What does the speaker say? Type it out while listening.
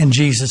In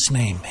Jesus'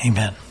 name,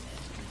 amen.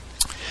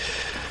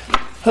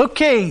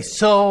 Okay,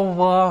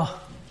 so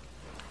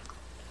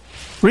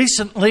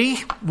recently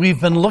we've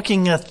been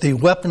looking at the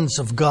weapons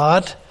of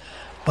God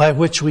by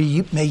which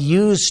we may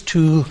use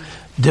to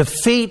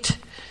defeat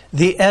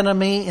the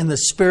enemy in the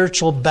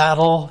spiritual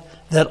battle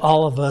that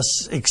all of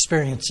us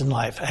experience in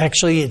life.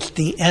 Actually, it's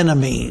the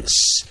enemies.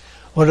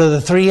 What are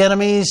the three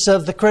enemies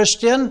of the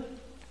Christian?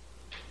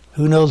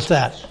 Who knows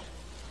that?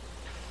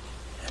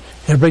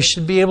 Everybody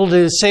should be able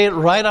to say it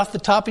right off the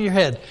top of your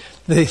head.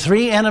 The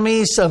three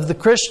enemies of the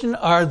Christian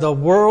are the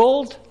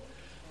world,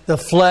 the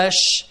flesh,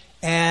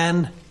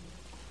 and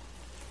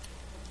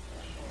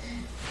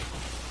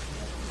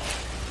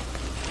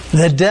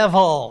the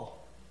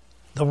devil.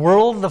 The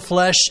world, the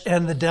flesh,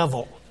 and the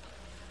devil.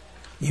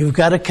 You've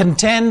got to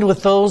contend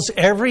with those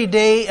every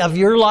day of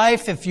your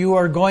life if you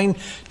are going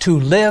to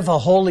live a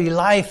holy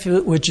life,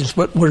 which is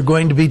what we're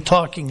going to be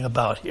talking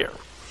about here.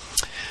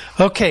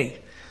 Okay,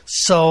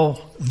 so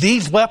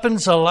these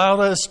weapons allow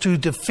us to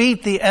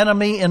defeat the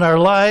enemy in our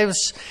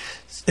lives,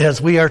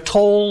 as we are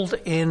told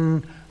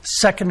in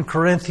 2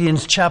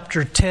 Corinthians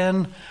chapter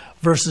 10,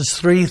 verses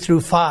 3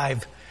 through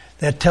 5.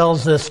 That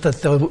tells us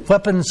that the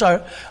weapons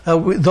are,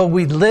 though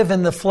we live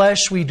in the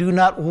flesh, we do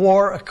not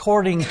war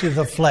according to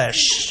the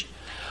flesh.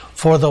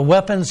 For the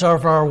weapons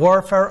of our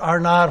warfare are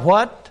not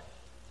what?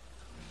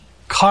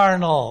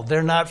 Carnal.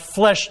 They're not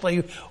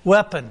fleshly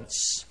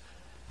weapons.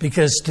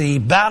 Because the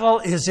battle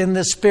is in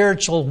the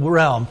spiritual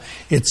realm.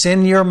 It's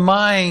in your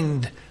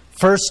mind,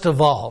 first of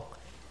all.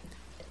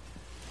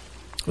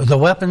 The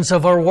weapons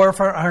of our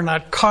warfare are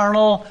not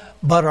carnal,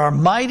 but are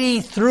mighty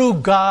through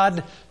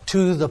God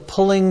to the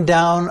pulling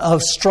down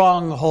of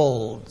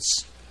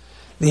strongholds.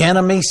 The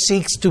enemy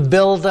seeks to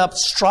build up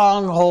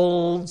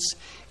strongholds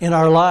in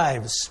our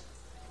lives.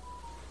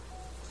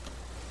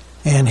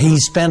 And he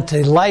spent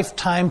a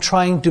lifetime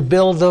trying to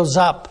build those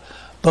up,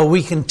 but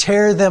we can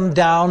tear them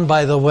down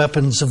by the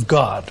weapons of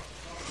God.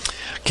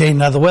 Okay,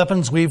 now the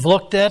weapons we've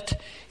looked at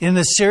in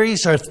this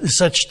series are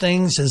such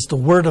things as the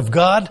Word of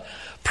God,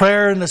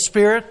 prayer in the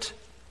Spirit,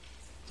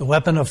 the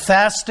weapon of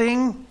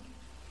fasting.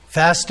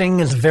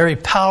 Fasting is a very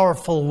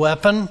powerful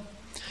weapon.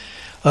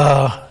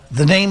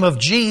 The name of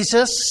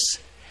Jesus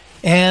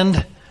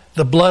and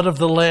the blood of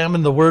the Lamb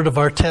and the word of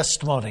our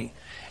testimony.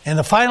 And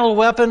the final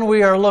weapon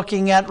we are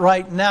looking at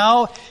right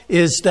now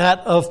is that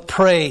of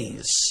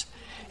praise.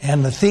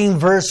 And the theme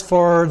verse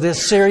for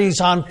this series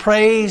on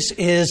praise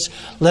is,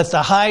 let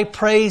the high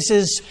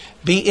praises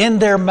be in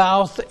their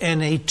mouth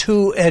and a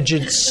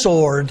two-edged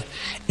sword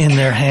in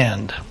their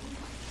hand.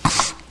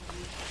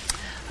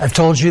 I've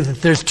told you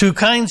that there's two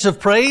kinds of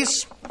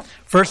praise.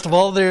 First of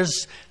all,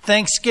 there's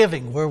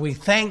thanksgiving, where we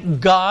thank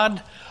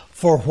God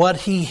for what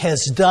He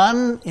has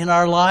done in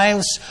our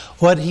lives,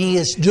 what He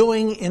is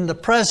doing in the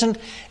present,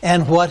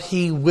 and what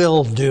He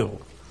will do.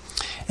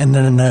 And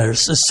then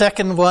there's the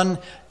second one,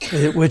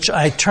 which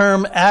I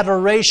term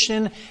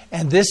adoration,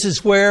 and this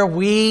is where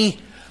we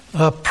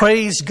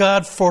praise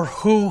God for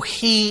who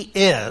He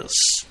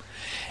is.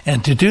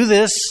 And to do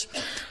this,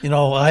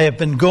 I have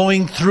been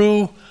going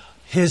through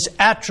His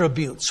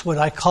attributes, what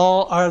I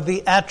call are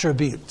the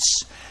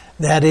attributes.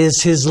 That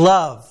is His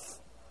love.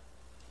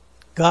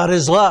 God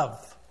is love.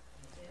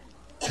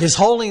 His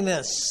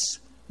holiness.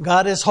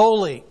 God is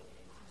holy.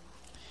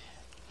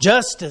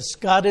 Justice.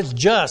 God is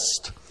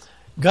just.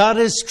 God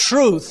is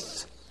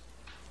truth.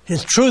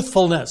 His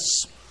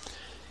truthfulness.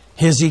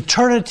 His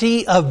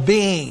eternity of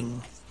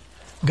being.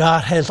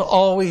 God has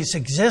always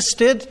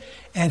existed,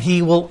 and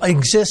He will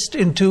exist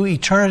into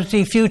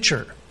eternity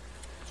future.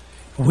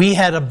 We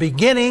had a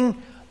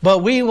beginning,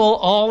 but we will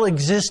all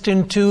exist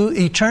into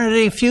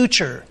eternity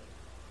future.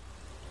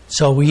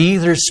 So we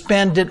either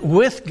spend it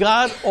with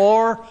God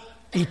or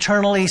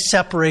eternally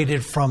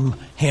separated from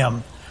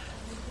Him.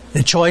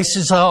 The choice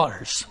is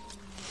ours.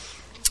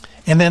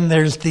 And then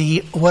there's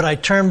what I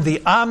term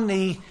the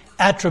omni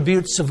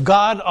attributes of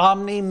God.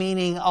 Omni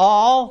meaning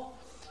all.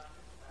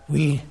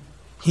 He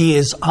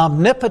is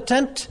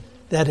omnipotent.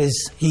 That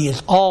is, He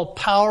is all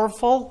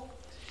powerful.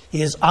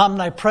 He is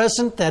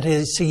omnipresent. That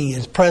is, He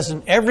is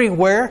present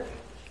everywhere.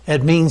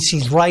 That means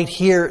He's right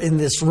here in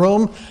this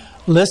room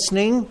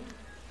listening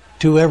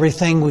to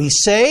everything we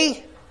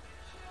say.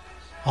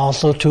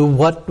 Also to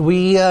what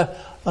we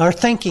are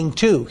thinking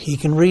too. He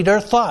can read our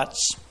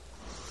thoughts.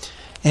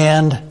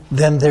 And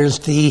then there's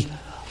the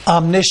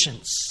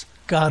omniscience.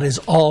 God is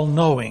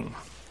all-knowing.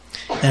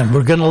 And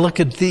we're going to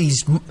look at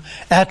these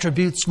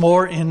attributes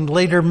more in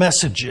later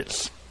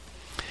messages.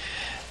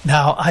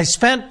 Now, I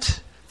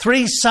spent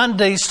 3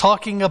 Sundays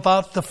talking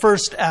about the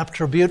first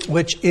attribute,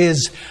 which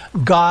is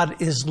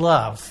God is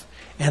love.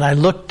 And I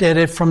looked at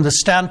it from the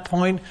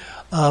standpoint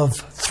of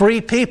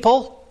 3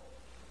 people.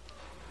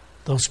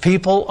 Those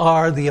people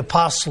are the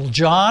Apostle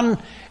John,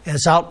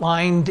 as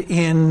outlined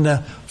in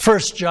 1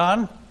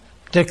 John,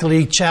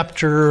 particularly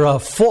chapter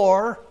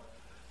 4,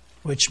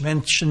 which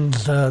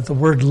mentions the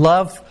word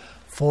love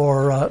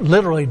for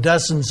literally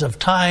dozens of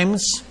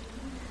times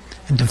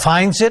and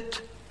defines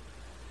it.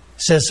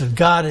 It says that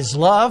God is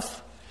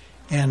love,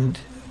 and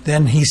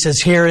then he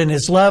says here in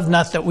his love,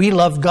 not that we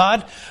love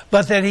God,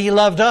 but that he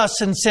loved us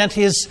and sent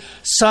his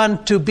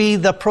Son to be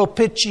the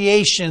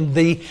propitiation,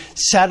 the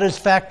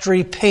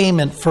satisfactory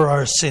payment for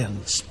our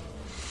sins.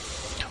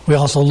 We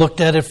also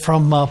looked at it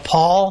from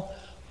Paul.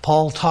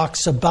 Paul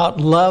talks about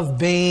love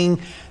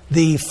being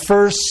the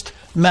first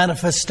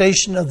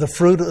manifestation of the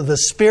fruit of the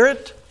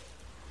Spirit.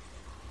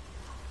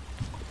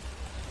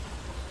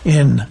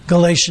 In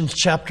Galatians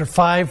chapter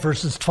 5,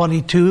 verses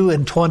 22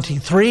 and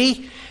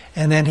 23.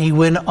 And then he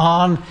went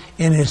on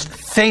in his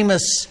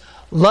famous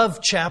love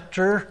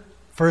chapter,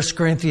 1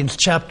 Corinthians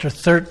chapter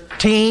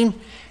 13,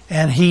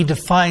 and he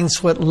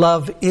defines what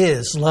love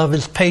is. Love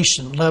is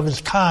patient. Love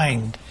is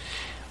kind.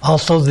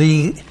 Also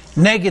the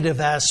negative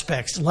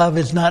aspects. Love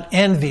is not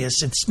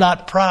envious. It's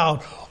not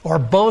proud or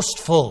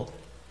boastful.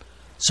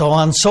 So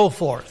on and so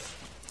forth.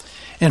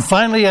 And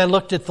finally, I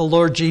looked at the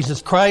Lord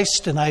Jesus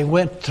Christ, and I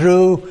went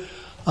through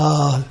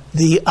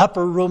the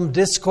upper room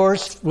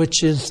discourse,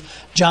 which is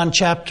John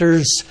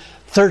chapters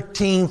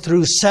 13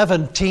 through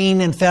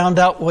 17, and found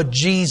out what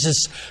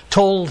Jesus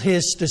told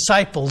his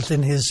disciples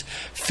in his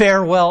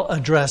farewell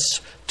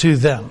address to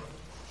them.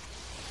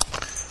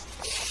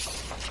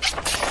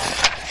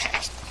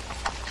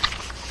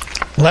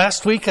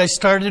 Last week I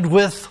started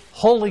with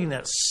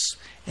holiness,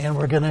 and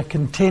we're going to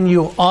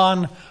continue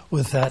on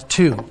with that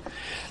too.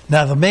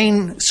 Now, the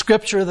main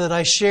scripture that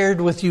I shared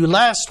with you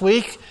last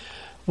week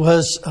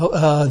was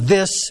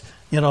this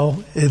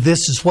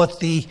is what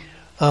the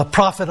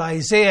prophet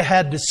Isaiah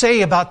had to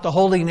say about the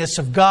holiness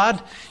of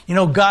God. You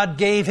know, God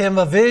gave him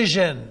a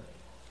vision,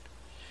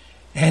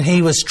 and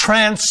he was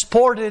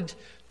transported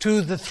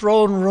to the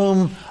throne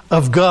room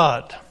of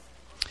God.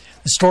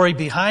 The story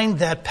behind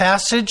that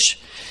passage,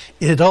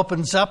 it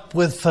opens up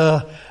with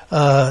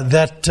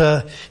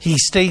he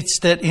states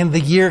that in the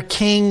year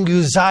King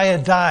Uzziah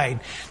died.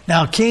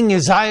 Now, King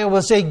Uzziah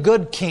was a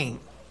good king.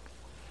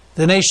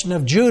 The nation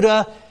of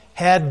Judah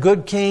had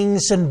good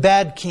kings and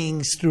bad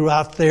kings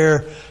throughout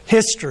their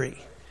history.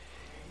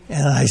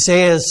 And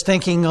Isaiah is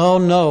thinking, oh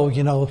no,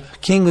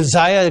 King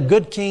Uzziah, a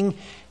good king,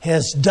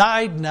 has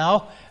died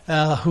now.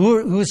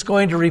 Who's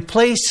going to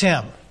replace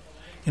him?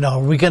 Are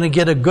we going to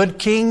get a good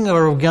king,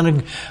 or are we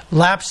going to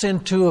lapse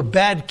into a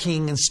bad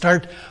king and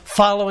start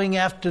following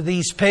after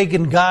these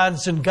pagan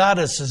gods and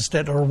goddesses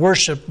that are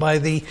worshipped by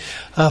the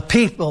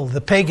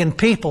pagan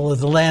people of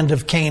the land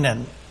of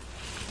Canaan?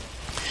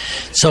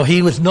 So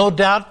he was no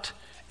doubt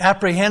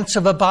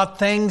apprehensive about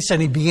things,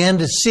 and he began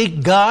to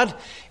seek God.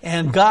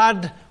 And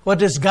God, what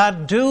does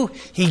God do?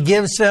 He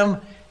gives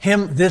him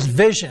this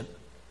vision.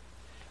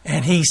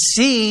 And he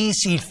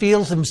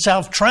feels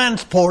himself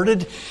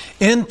transported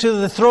into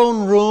the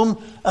throne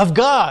room of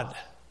God.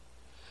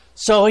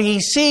 So he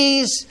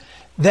sees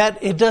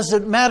that it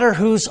doesn't matter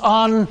who's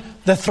on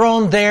the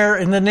throne there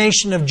in the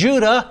nation of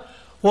Judah.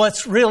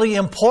 What's really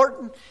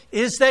important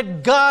is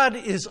that God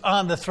is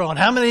on the throne.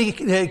 How many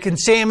can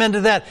say amen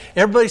to that?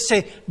 Everybody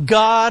say,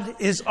 God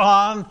is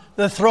on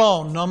the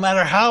throne. No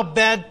matter how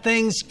bad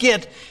things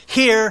get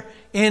here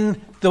in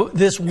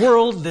this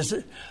world,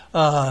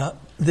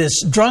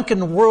 this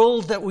drunken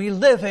world that we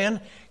live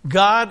in,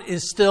 God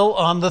is still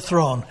on the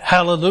throne.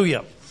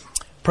 Hallelujah.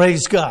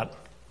 Praise God.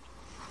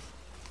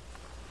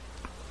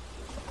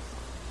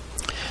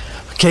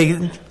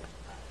 Okay,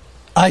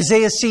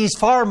 Isaiah sees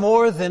far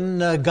more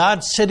than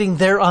God sitting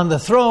there on the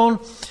throne.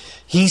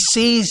 He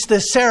sees the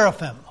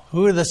seraphim.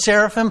 Who are the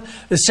seraphim?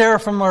 The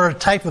seraphim are a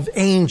type of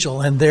angel,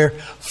 and they're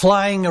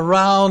flying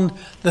around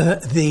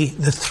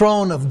the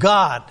throne of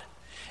God.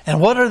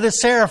 And what are the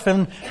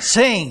seraphim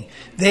saying?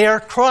 They are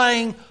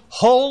crying,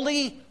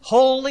 "Holy,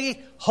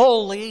 holy,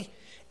 holy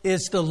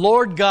is the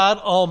Lord God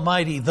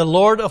Almighty, the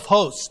Lord of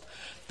hosts.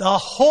 The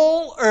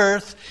whole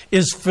earth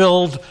is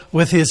filled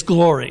with His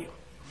glory."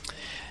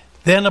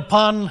 Then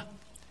upon,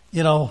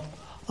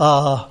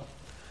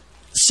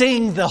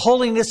 seeing the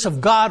holiness of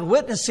God,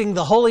 witnessing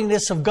the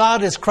holiness of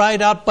God as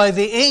cried out by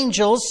the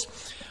angels,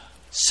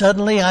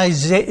 suddenly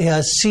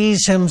Isaiah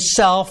sees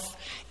himself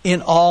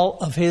in all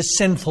of his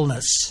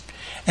sinfulness.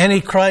 And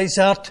he cries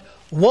out,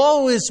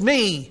 "Woe is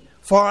me,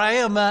 for I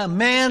am a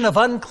man of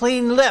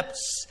unclean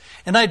lips,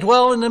 and I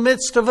dwell in the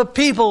midst of a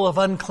people of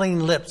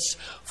unclean lips.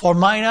 For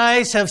mine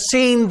eyes have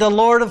seen the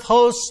Lord of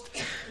hosts,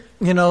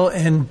 I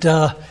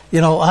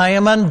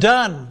am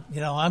undone.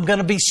 I'm going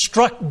to be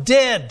struck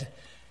dead."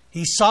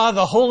 He saw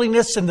the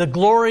holiness and the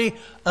glory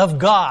of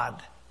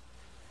God.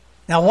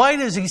 Now, why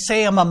does he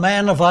say, "I'm a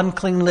man of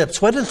unclean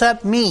lips"? What does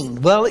that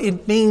mean? Well,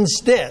 it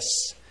means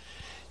this.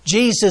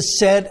 Jesus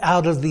said,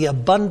 out of the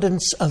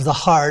abundance of the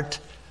heart,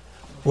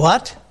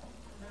 what?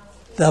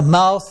 The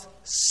mouth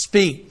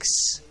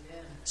speaks.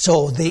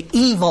 So the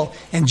evil,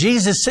 and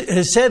Jesus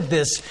has said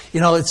this,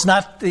 it's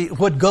not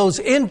what goes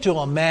into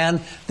a man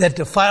that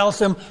defiles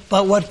him,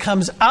 but what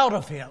comes out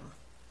of him.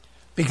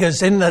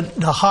 Because in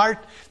the heart,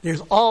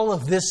 there's all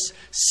of this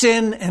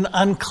sin and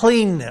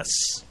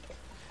uncleanness.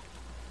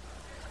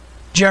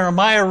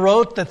 Jeremiah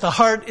wrote that the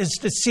heart is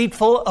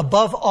deceitful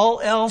above all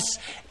else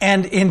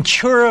and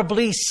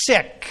incurably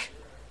sick.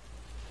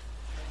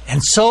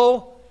 And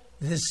so,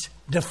 this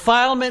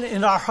defilement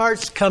in our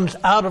hearts comes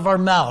out of our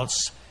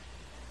mouths.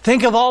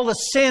 Think of all the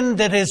sin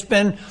that has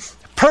been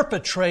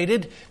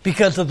perpetrated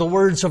because of the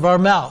words of our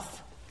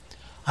mouth.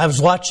 I was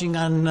watching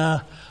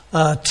on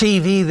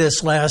TV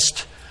this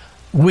last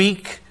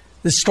week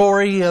the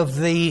story of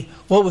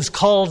what was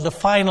called the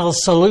Final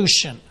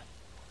Solution.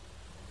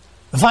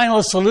 The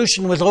Final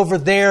Solution was over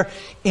there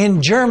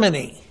in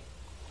Germany.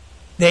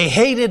 They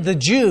hated the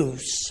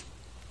Jews.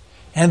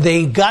 And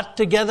they got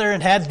together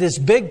and had this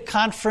big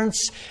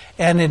conference.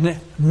 And in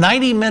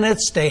 90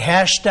 minutes, they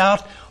hashed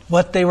out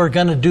what they were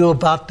going to do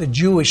about the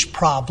Jewish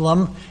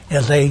problem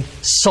as they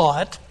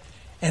saw it.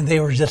 And they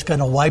were just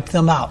going to wipe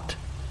them out.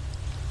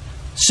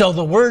 So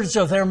the words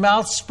of their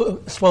mouth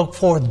spoke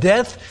forth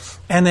death,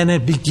 and then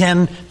it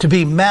began to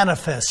be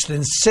manifest.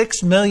 And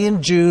 6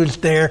 million Jews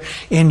there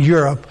in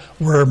Europe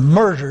were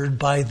murdered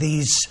by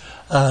these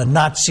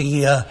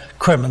Nazi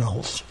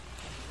criminals.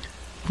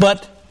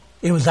 But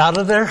it was out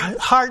of their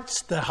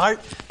hearts.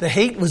 The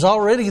hate was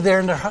already there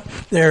in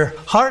their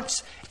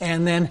hearts,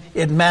 and then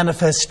it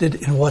manifested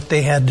in what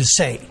they had to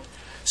say.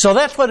 So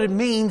that's what it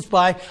means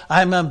by,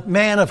 I'm a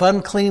man of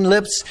unclean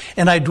lips,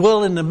 and I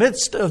dwell in the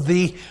midst of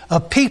the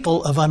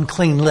people of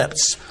unclean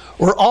lips.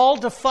 We're all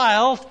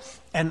defiled,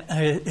 and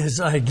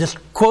as I just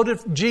quoted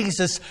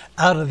Jesus,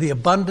 out of the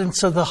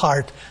abundance of the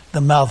heart,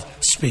 the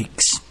mouth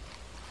speaks.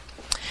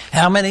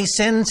 How many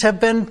sins have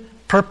been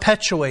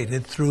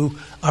perpetuated through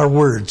our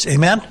words?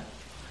 Amen?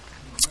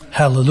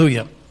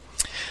 Hallelujah.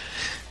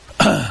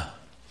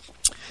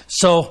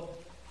 So,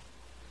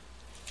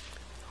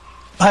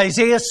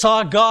 Isaiah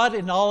saw God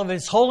in all of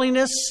His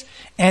holiness,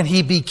 and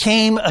he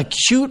became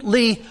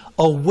acutely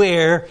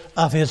aware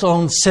of his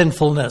own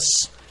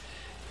sinfulness.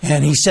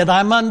 And he said,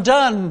 I'm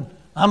undone.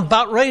 I'm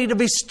about ready to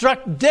be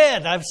struck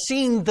dead. I've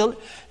seen the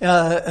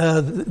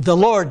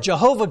Lord,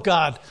 Jehovah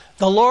God,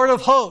 the Lord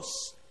of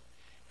hosts.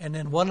 And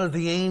then one of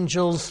the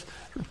angels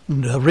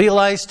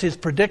realized his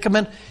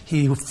predicament.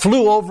 He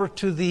flew over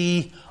to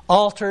the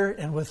altar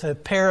and with a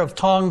pair of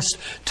tongs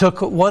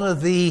took one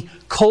of the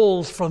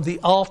coals from the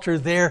altar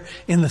there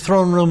in the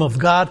throne room of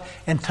God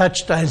and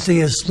touched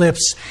Isaiah's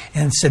lips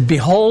and said,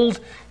 behold,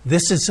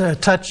 this has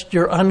touched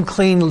your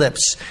unclean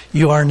lips.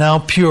 You are now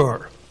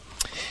pure.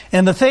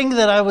 And the thing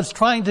that I was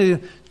trying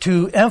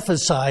to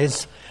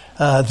emphasize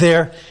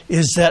there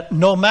is that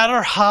no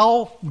matter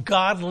how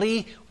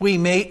godly we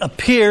may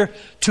appear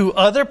to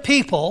other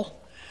people,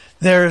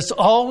 there's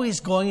always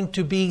going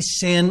to be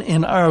sin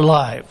in our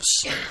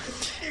lives.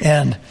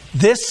 And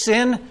this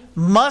sin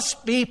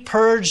must be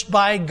purged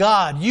by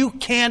God. You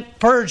can't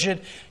purge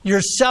it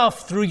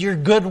yourself through your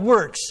good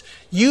works.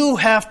 You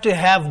have to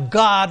have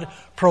God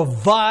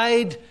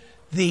provide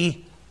the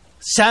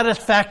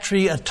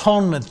satisfactory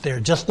atonement there,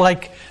 just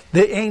like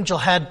the angel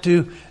had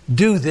to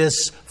do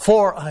this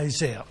for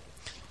Isaiah.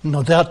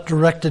 No doubt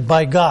directed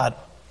by God.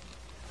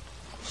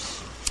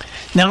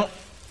 Now,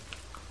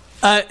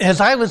 as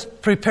I was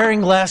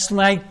preparing last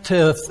night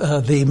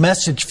the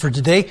message for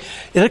today,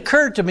 it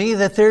occurred to me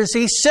that there's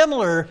a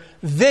similar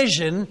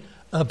vision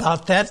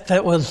about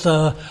that was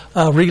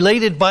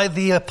related by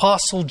the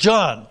Apostle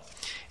John.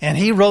 And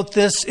he wrote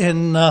this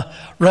in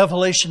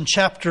Revelation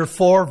chapter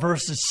 4,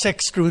 verses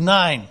 6 through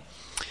 9.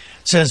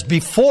 It says,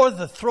 before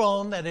the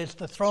throne, that is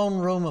the throne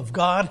room of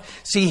God.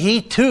 See,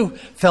 he too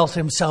felt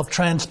himself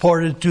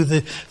transported to the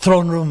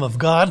throne room of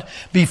God.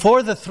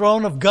 Before the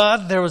throne of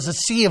God, there was a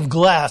sea of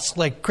glass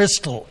like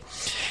crystal.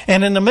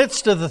 And in the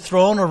midst of the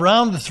throne,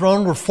 around the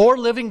throne, were 4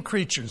 living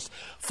creatures,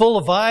 full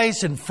of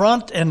eyes in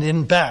front and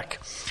in back.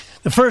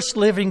 The first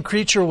living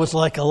creature was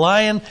like a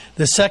lion,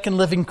 the second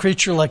living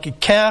creature like a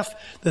calf,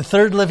 the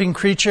third living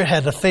creature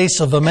had the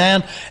face of a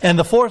man, and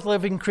the fourth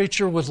living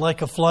creature was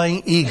like a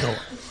flying eagle.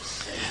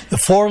 The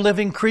 4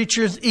 living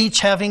creatures, each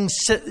having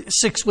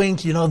 6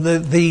 wings,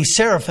 the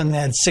seraphim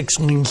had 6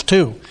 wings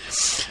too,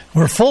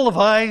 were full of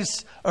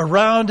eyes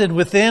around and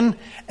within,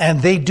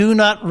 and they do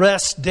not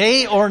rest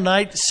day or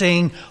night,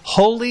 saying,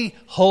 Holy,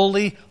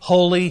 holy,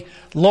 holy,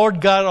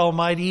 Lord God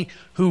Almighty,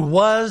 who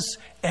was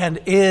and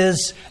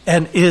is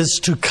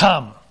to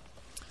come.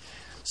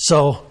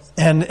 So,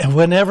 and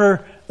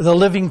whenever the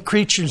living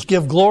creatures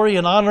give glory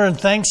and honor and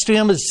thanks to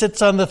Him, it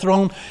sits on the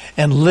throne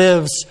and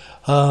lives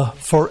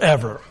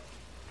forever.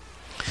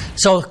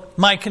 So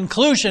my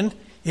conclusion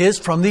is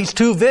from these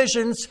 2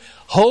 visions,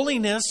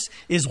 holiness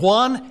is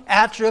one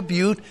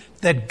attribute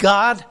that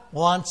God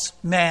wants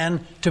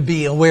man to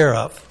be aware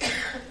of.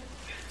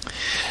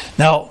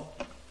 Now,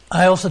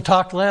 I also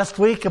talked last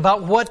week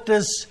about what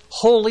does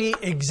holy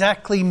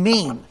exactly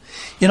mean.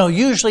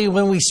 Usually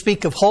when we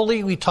speak of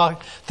holy, we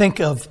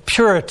think of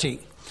purity.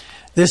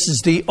 This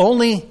is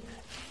only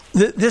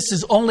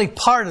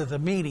part of the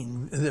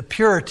meaning, the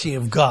purity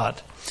of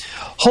God.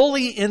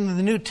 Holy in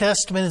the New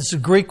Testament is the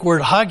Greek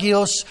word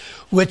hagios,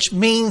 which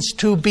means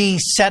to be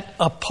set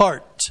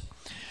apart.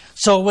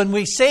 So when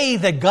we say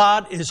that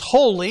God is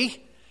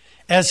holy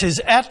as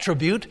His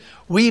attribute,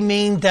 we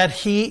mean that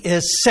He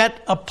is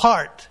set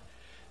apart.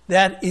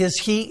 That is,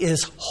 He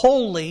is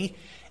holy,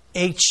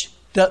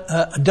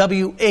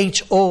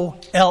 W-H-O-L-L-Y,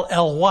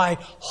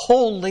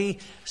 wholly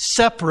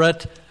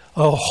separate,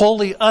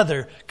 wholly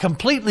other,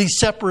 completely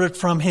separate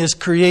from His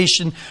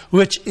creation,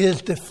 which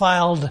is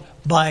defiled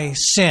by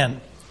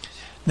sin.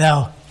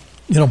 Now,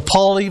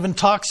 Paul even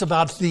talks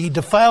about the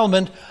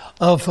defilement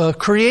of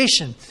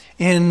creation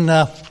in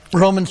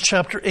Romans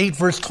chapter 8,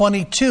 verse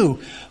 22.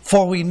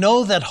 For we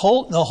know that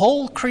the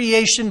whole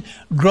creation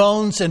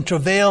groans and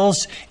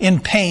travails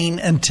in pain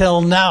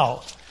until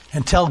now,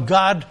 until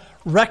God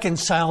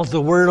reconciles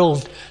the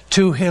world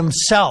to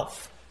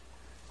Himself.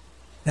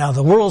 Now,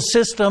 the world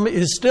system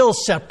is still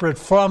separate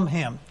from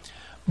Him,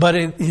 but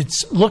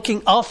it's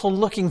also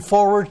looking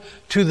forward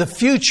to the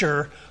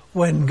future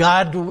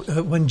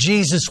when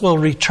Jesus will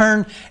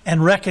return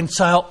and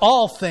reconcile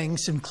all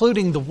things,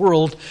 including the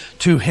world,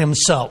 to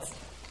Himself.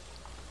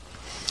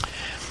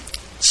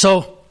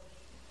 So,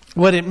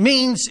 what it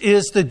means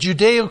is the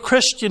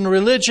Judeo-Christian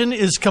religion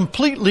it's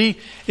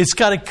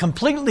got a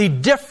completely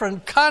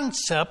different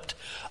concept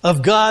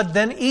of God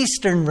than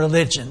Eastern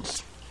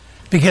religions.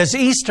 Because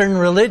Eastern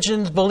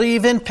religions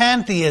believe in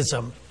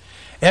pantheism.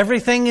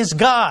 Everything is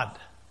God.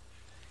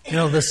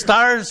 The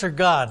stars are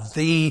God.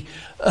 The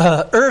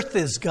earth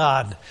is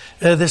God.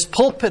 This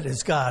pulpit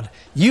is God.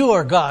 You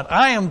are God.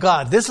 I am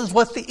God. This is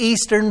what the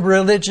Eastern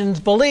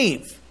religions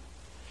believe.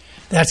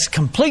 That's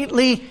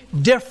completely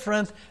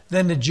different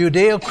than the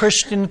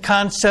Judeo-Christian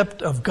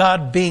concept of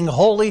God being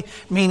holy,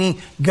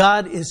 meaning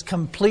God is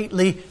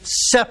completely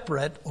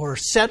separate or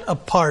set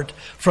apart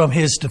from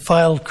His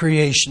defiled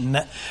creation.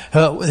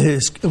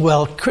 His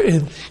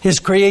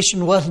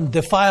creation wasn't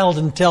defiled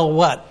until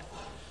what?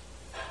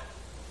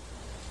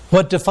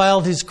 What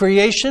defiled His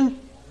creation?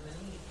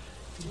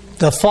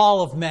 The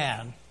fall of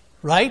man,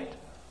 right?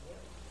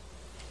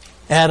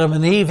 Adam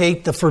and Eve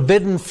ate the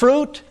forbidden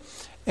fruit,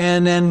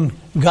 and then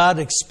God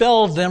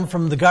expelled them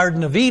from the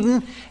Garden of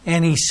Eden,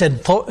 and He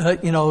said,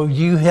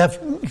 you have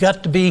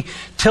got to be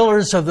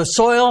tillers of the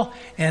soil,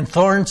 and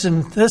thorns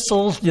and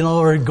thistles,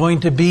 are going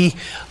to be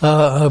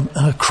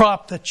a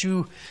crop that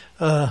you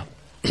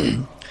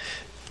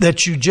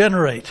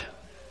generate.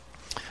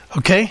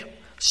 Okay?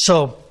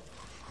 So,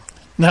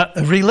 now,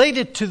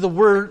 related to the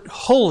word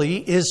holy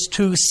is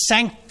to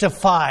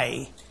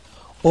sanctify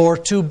or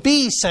to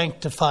be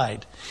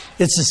sanctified.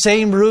 It's the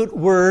same root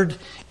word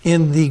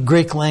in the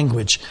Greek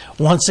language.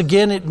 Once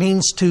again, it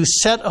means to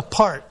set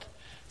apart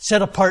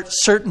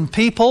certain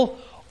people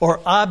or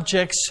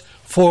objects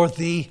for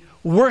the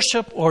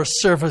worship or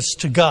service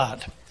to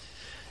God.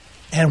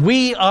 And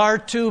we are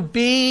to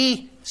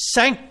be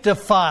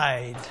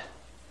sanctified.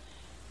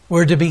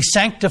 We're to be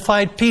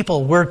sanctified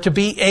people. We're to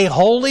be a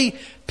holy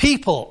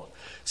people,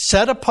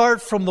 set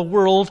apart from the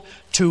world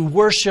to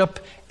worship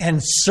and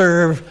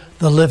serve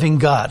the living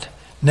God.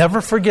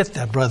 Never forget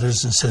that,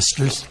 brothers and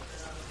sisters.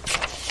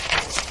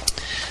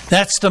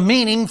 That's the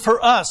meaning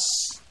for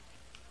us.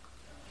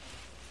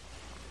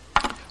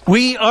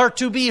 We are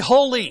to be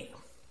holy.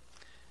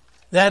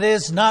 That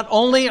is, not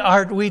only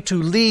are we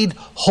to lead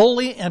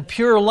holy and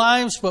pure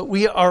lives, but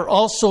we are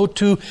also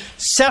to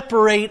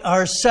separate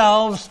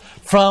ourselves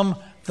from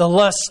the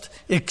lust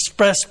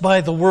expressed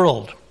by the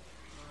world.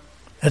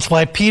 That's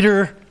why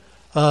Peter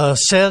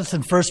says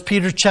in 1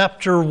 Peter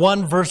chapter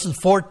 1, verses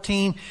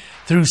 14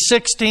 through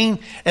 16,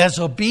 as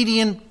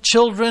obedient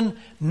children,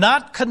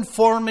 not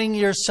conforming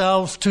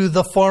yourselves to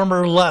the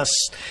former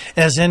lusts,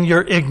 as in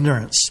your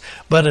ignorance,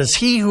 but as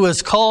He who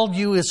has called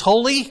you is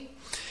holy,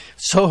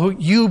 so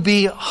you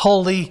be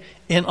holy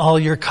in all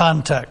your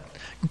conduct.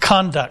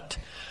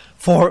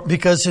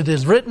 Because it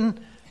is written,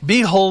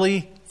 be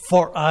holy,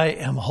 for I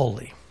am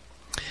holy.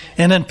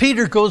 And then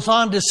Peter goes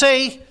on to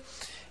say,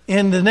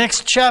 in the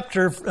next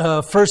chapter,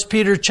 1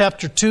 Peter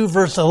chapter 2,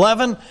 verse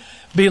 11,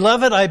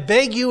 Beloved, I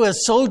beg you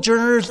as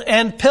sojourners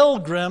and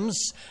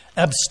pilgrims,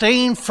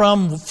 abstain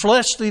from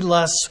fleshly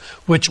lusts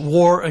which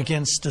war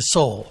against the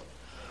soul.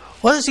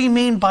 What does he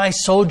mean by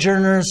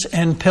sojourners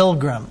and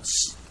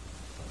pilgrims?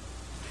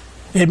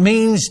 It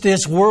means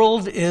this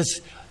world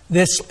is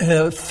this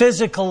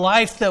physical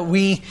life that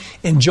we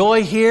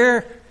enjoy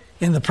here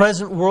in the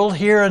present world,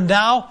 here and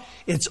now.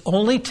 It's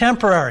only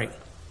temporary.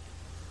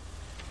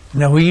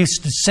 We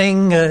used to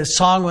sing a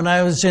song when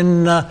I was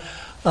in,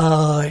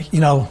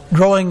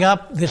 growing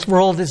up. This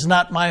world is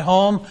not my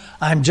home.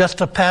 I'm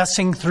just a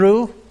passing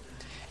through.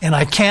 And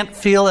I can't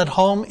feel at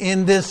home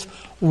in this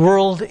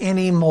world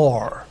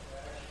anymore.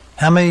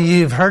 How many of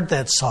you have heard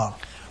that song?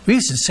 We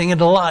used to sing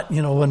it a lot,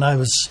 when I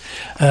was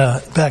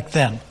back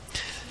then.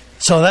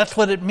 So that's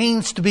what it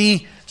means to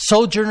be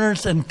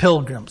sojourners and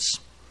pilgrims.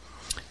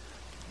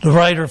 The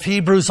writer of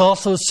Hebrews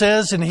also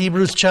says in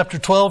Hebrews chapter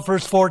 12,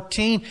 verse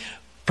 14,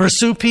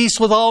 pursue peace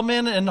with all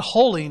men and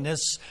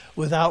holiness,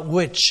 without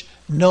which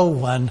no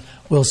one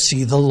will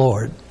see the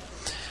Lord.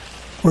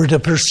 We're to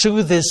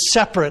pursue this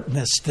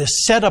separateness,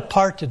 this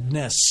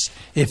set-apartedness,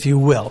 if you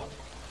will.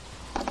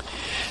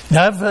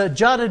 Now, I've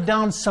jotted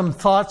down some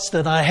thoughts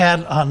that I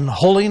had on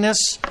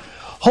holiness.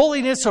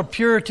 Holiness or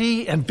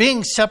purity and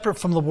being separate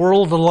from the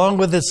world along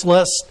with its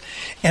lust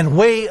and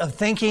way of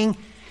thinking,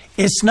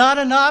 it's not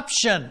an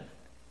option.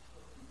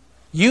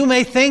 You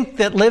may think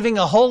that living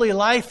a holy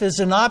life is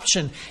an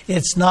option.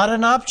 It's not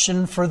an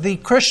option for the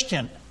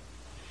Christian.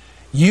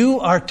 You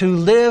are to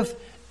live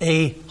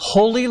a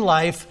holy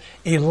life,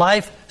 a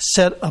life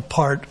set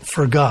apart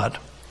for God.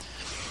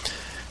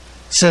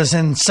 It says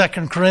in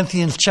 2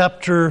 Corinthians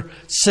chapter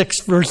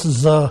 6,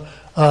 verses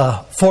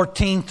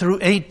 14 through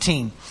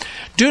 18,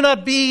 "Do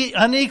not be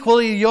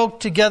unequally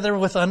yoked together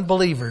with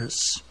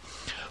unbelievers.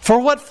 For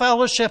what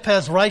fellowship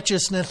has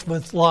righteousness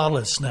with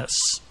lawlessness?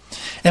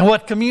 And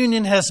what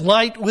communion has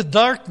light with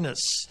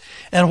darkness?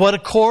 And what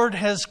accord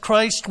has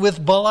Christ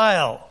with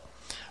Belial?"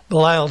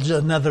 Belial is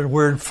another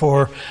word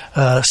for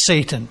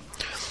Satan.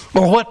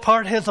 "Or what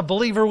part has a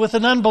believer with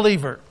an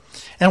unbeliever?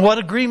 And what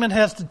agreement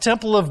has the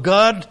temple of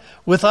God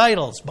with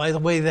idols?" By the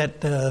way,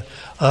 that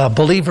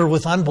believer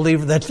with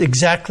unbeliever, that's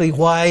exactly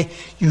why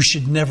you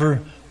should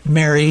never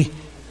marry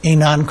a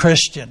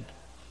non-Christian.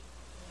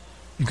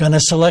 You're going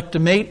to select a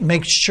mate,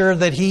 make sure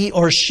that he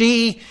or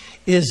she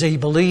is a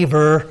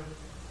believer,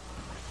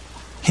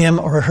 him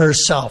or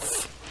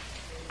herself.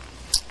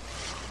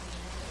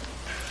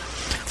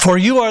 "For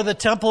you are the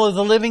temple of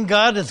the living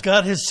God, as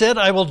God has said,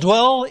 I will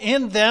dwell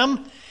in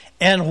them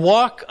and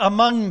walk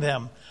among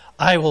them.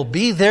 I will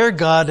be their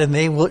God, and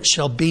they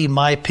shall be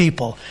my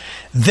people.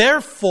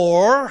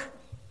 Therefore,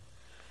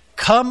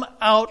 come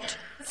out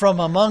from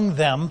among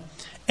them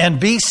and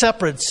be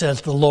separate,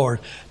 says the Lord.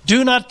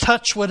 Do not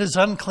touch what is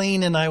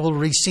unclean, and I will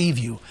receive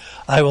you.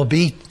 I will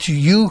be to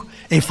you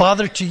a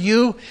father to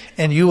you,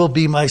 and you will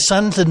be my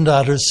sons and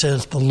daughters,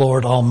 says the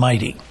Lord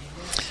Almighty."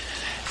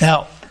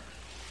 Now,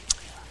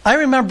 I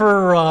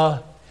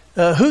remember,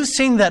 who's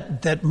seen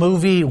that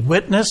movie,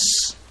 Witness?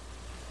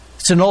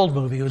 It's an old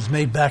movie. It was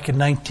made back in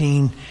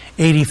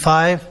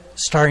 1985,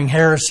 starring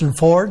Harrison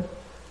Ford,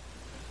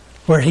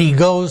 where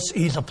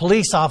he's a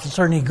police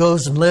officer, and he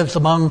goes and lives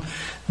among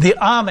the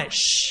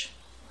Amish.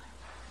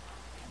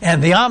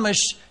 And the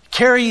Amish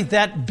carry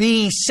that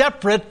be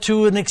separate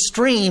to an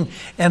extreme,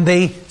 and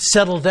they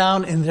settle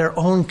down in their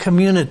own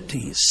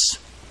communities.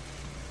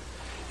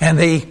 And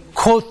they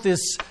quote this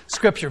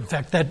scripture. In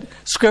fact, that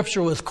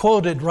scripture was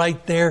quoted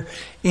right there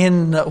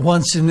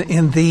once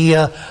in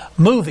the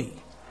movie.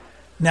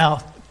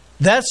 Now,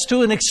 that's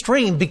to an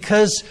extreme,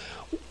 because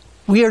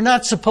we are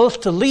not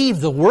supposed to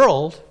leave the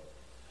world,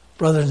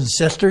 brothers and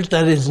sisters,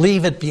 that is,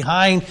 leave it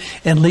behind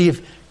and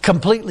live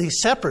completely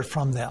separate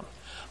from them.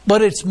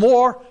 But it's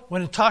more,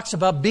 when it talks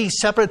about be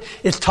separate,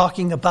 it's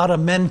talking about a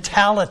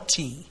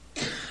mentality.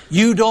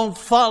 You don't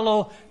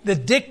follow the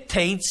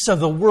dictates of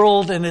the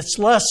world and its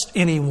lust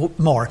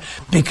anymore,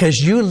 because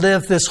you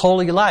live this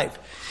holy life.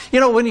 You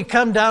know, when you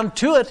come down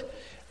to it,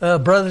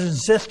 brothers and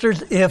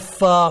sisters,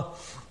 if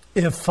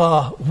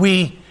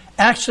we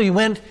actually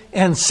went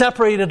and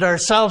separated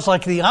ourselves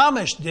like the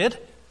Amish did,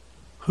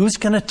 who's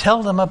going to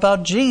tell them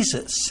about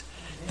Jesus?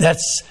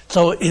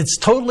 So it's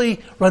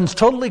runs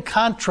totally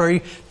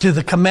contrary to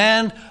the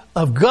command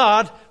of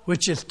God,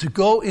 which is to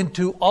go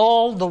into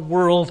all the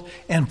world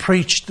and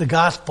preach the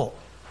gospel,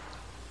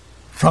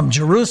 from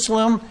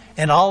Jerusalem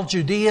and all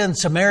Judea and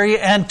Samaria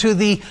and to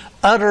the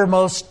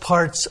uttermost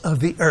parts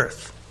of the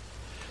earth.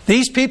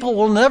 These people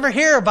will never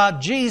hear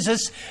about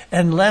Jesus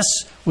unless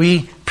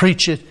we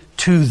preach it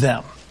to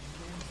them.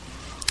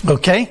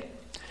 Okay?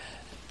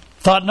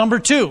 Thought number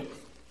 2.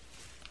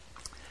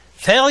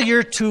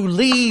 Failure to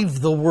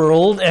leave the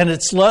world and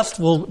its lust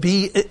will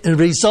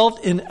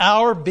result in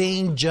our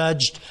being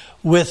judged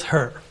with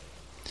her.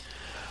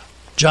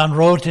 John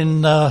wrote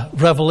in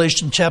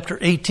Revelation chapter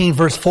 18,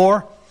 verse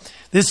 4,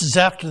 this is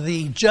after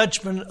the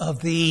judgment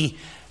of the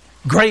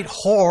great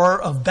whore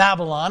of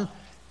Babylon.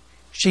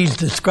 She's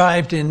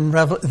described in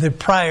the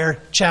prior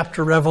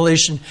chapter,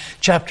 Revelation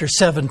chapter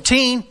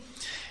 17.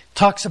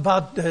 Talks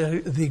about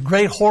the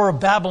great whore of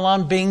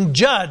Babylon being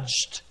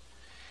judged.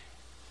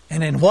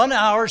 And in 1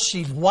 hour,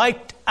 she's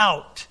wiped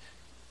out.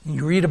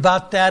 You read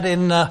about that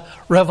in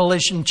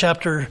Revelation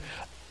chapter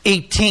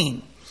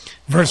 18.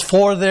 Verse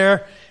 4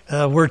 there,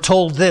 we're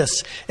told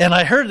this. "And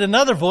I heard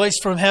another voice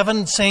from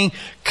heaven saying,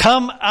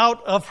 'Come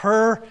out of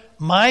her,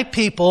 my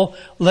people,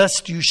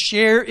 lest you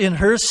share in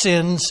her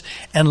sins,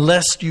 and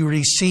lest you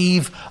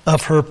receive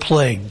of her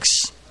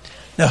plagues.'"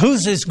 Now,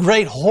 who's this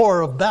great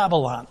whore of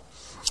Babylon?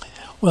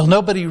 Well,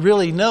 nobody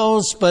really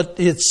knows, but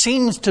it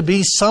seems to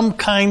be some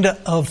kind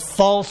of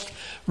false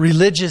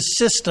religious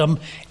system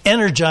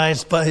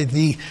energized by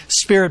the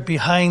spirit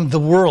behind the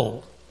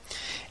world.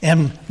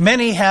 And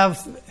many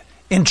have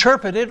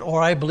interpreted,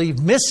 or I believe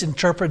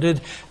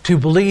misinterpreted, to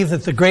believe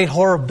that the great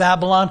whore of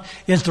Babylon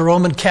is the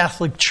Roman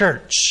Catholic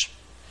Church.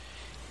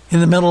 In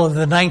the middle of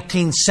the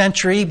 19th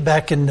century,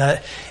 back in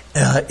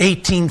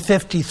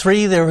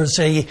 1853, there was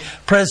a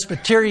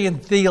Presbyterian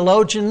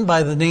theologian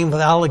by the name of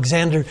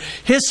Alexander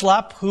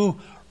Hislop who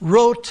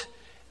wrote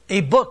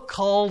a book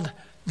called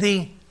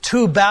The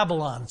Two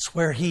Babylons,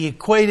 where he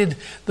equated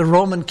the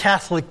Roman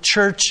Catholic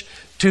Church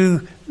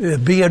to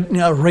be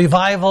a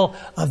revival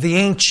of the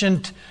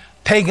ancient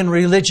pagan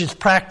religious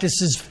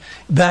practices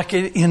back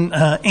in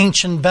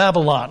ancient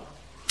Babylon.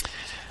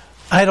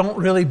 I don't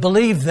really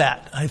believe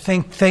that. I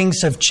think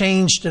things have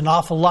changed an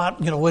awful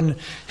lot. You know, when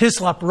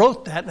Hislop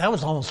wrote that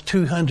was almost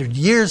 200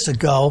 years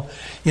ago.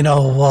 You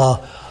know,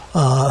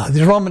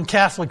 the Roman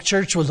Catholic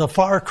Church was a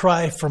far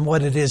cry from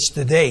what it is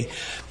today.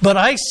 But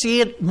I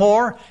see it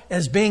more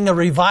as being a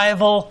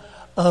revival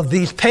of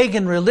these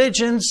pagan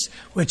religions,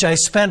 which I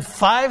spent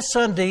 5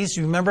 Sundays.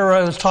 Remember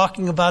I was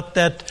talking about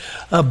that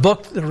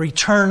book, The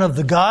Return of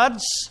the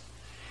Gods?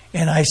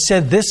 And I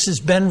said this has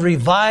been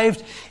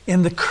revived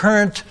in the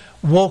current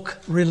woke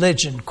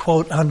religion,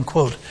 quote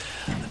unquote.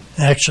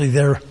 Actually,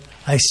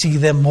 I see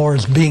them more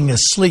as being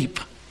asleep.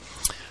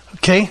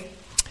 Okay?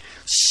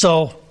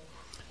 So,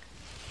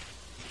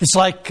 it's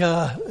like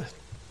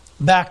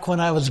back when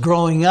I was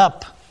growing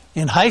up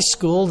in high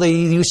school, they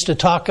used to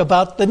talk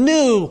about the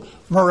new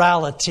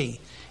morality.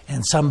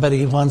 And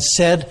somebody once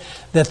said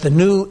that the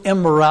new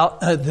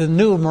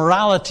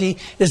morality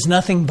is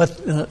nothing but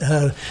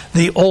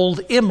the old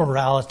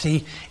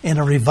immorality in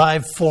a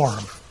revived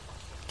form.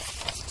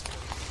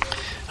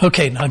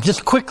 Okay, now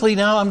just quickly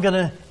now I'm going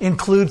to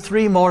include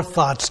 3 more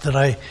thoughts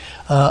that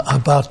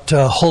about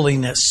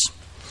holiness.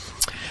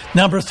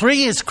 Number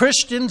 3 is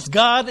Christians,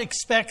 God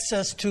expects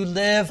us to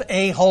live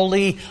a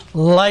holy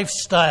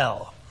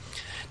lifestyle.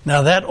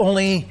 Now that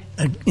only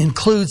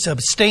includes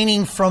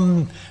abstaining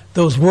from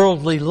those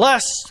worldly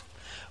lusts,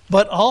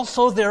 but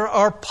also there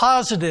are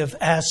positive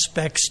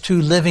aspects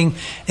to living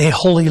a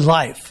holy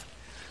life.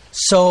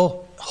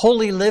 So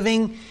holy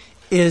living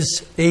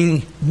is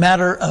a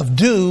matter of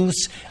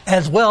do's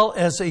as well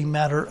as a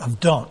matter of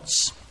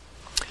don'ts.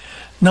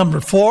 Number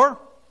 4,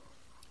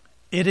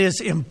 it is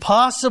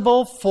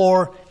impossible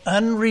for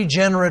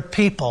unregenerate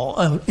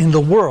people in the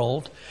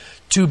world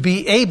to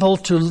be able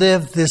to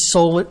live this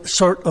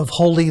sort of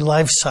holy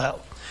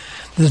lifestyle.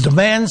 The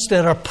demands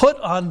that are put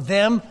on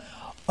them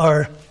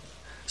are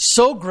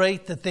so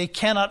great that they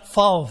cannot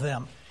follow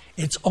them.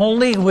 It's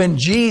only when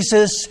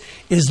Jesus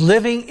is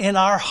living in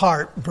our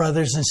heart,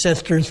 brothers and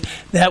sisters,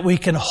 that we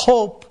can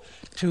hope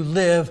to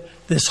live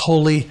this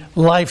holy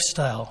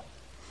lifestyle.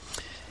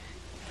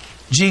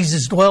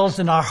 Jesus dwells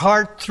in our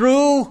heart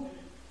through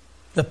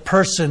the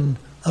person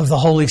of the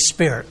Holy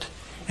Spirit.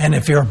 And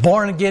if you're a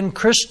born-again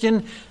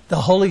Christian, the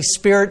Holy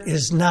Spirit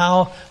is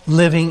now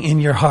living in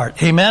your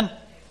heart. Amen?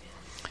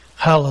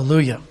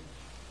 Hallelujah.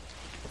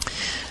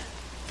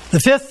 The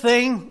 5th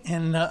thing,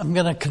 and I'm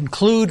going to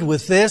conclude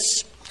with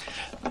this,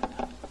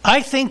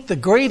 I think the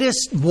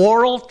greatest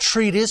moral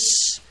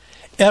treatise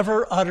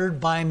ever uttered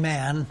by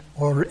man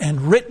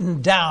and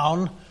written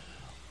down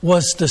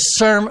was the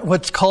sermon,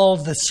 what's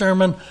called the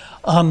Sermon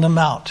on the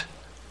Mount.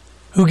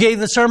 Who gave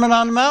the Sermon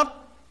on the Mount?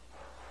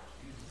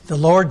 The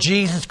Lord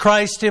Jesus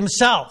Christ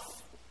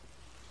himself.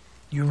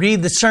 You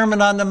read the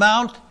Sermon on the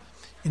Mount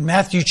in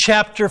Matthew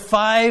chapter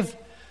 5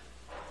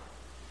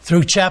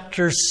 through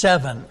chapter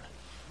 7.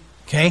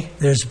 Okay,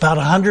 there's about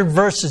 100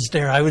 verses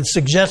there. I would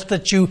suggest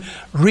that you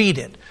read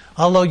it.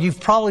 Although you've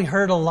probably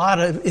heard a lot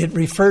of it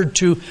referred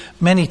to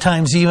many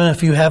times, even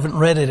if you haven't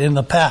read it in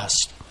the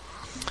past.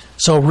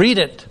 So read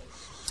it.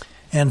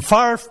 And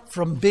far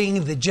from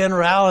being the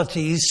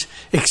generalities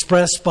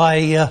expressed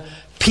by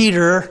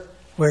Peter,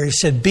 where he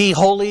said, "Be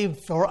holy,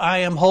 for I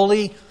am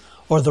holy,"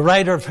 or the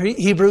writer of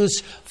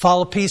Hebrews,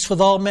 "Follow peace with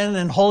all men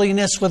and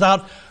holiness,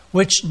 without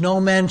which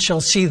no man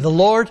shall see the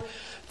Lord,"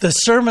 the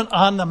Sermon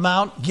on the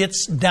Mount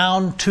gets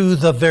down to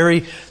the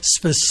very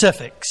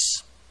specifics.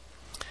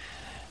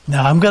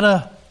 Now, I'm going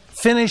to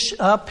finish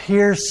up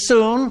here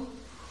soon,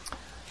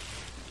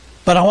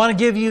 but I want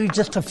to give you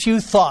just a few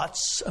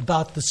thoughts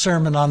about the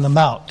Sermon on the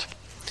Mount.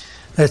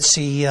 Let's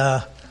see,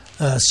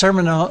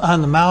 Sermon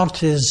on the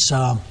Mount is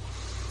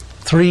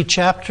 3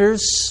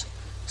 chapters,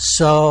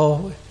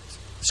 so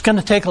it's going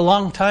to take a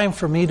long time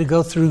for me to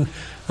go through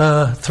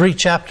 3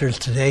 chapters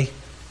today.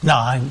 No,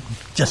 I'm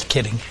just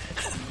kidding.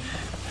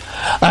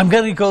 I'm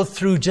going to go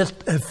through just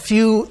a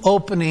few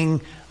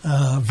opening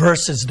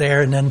verses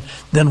there, and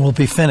then we'll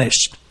be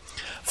finished.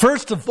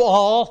 First of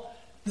all,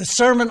 the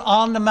Sermon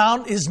on the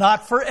Mount is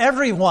not for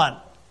everyone.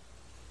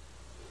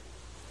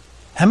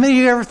 How many of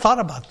you ever thought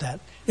about that?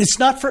 It's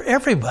not for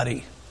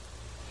everybody.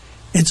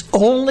 It's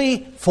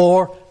only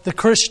for the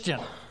Christian.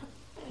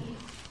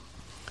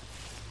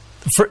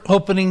 The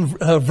opening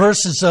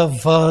verses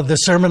of the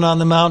Sermon on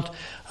the Mount,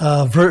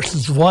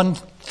 verses 1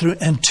 through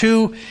and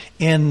 2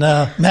 in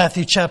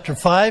Matthew chapter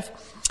 5.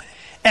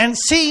 "And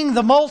seeing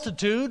the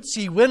multitudes,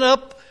 he went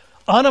up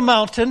on a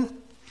mountain,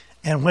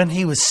 and when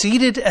he was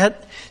seated,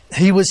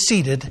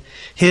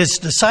 his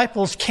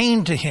disciples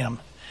came to him.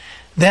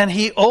 Then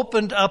he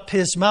opened up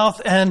his mouth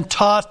and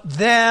taught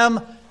them,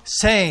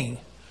 saying,"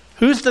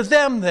 who's the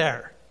them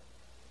there?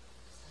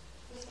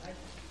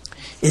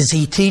 Is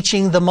he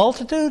teaching the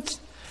multitudes?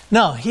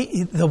 No,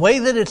 the way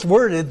that it's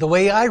worded, the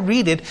way I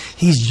read it,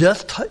 he's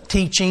just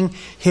teaching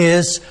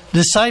his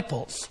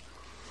disciples.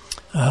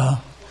 The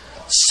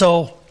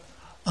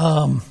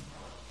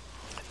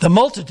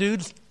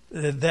multitudes,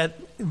 that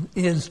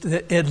is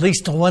at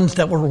least the ones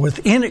that were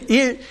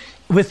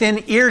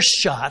within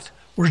earshot,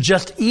 were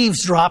just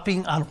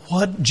eavesdropping on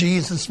what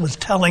Jesus was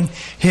telling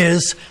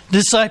his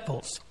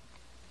disciples.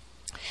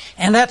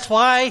 And that's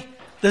why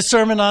the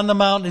Sermon on the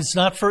Mount is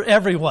not for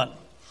everyone.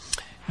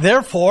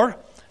 Therefore,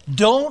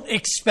 don't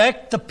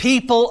expect the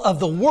people of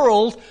the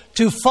world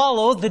to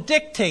follow the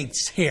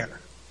dictates here.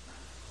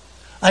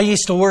 I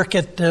used to work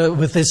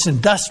with this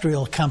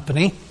industrial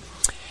company,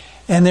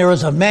 and there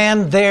was a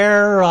man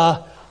there,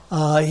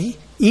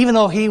 even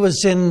though he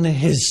was in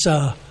his,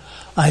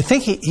 I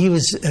think he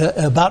was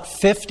about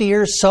 50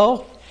 or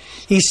so,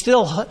 he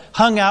still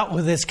hung out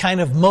with this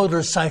kind of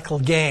motorcycle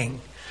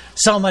gang.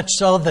 So much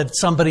so that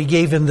somebody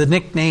gave him the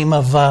nickname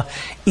of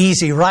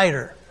Easy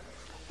Rider,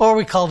 or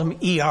we called him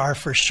ER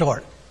for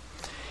short.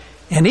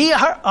 And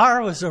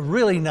ER was a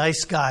really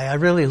nice guy. I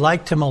really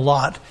liked him a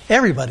lot.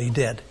 Everybody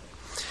did.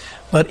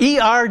 But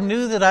ER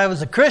knew that I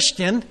was a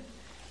Christian,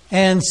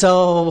 and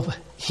so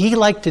he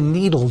liked to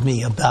needle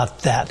me about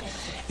that.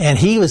 And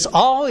he was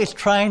always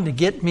trying to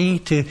get me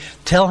to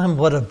tell him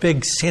what a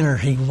big sinner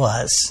he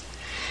was.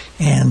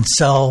 And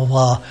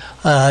so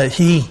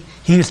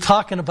he was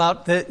talking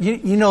about the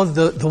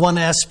one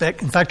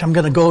aspect. In fact, I'm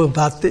going to go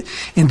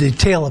in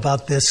detail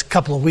about this a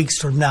couple of weeks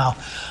from now,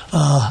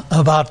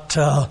 about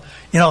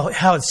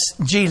how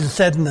Jesus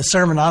said in the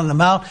Sermon on the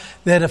Mount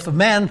that if a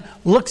man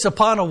looks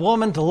upon a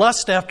woman to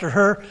lust after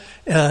her,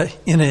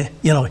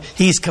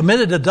 he's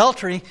committed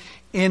adultery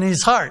in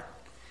his heart.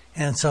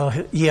 And so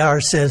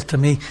ER says to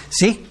me,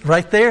 see,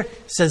 right there,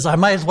 says I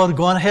might as well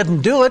go on ahead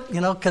and do it,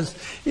 because,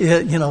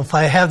 if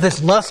I have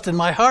this lust in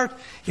my heart,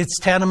 it's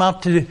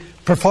tantamount to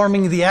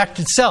performing the act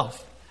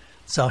itself.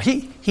 So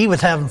he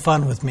was having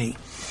fun with me.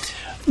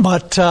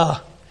 But,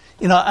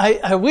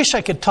 I wish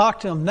I could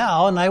talk to him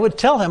now, and I would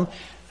tell him,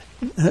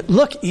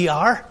 look,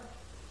 ER,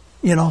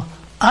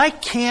 I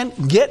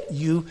can't get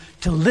you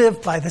to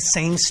live by the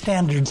same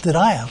standards that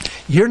I am.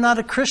 You're not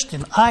a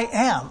Christian. I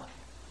am.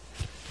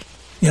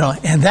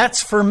 And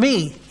that's for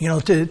me,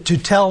 to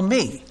tell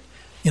me,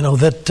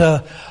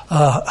 that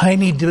I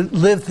need to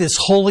live this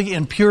holy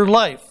and pure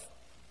life.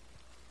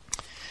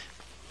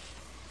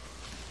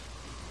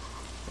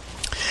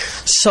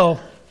 So,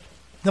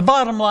 the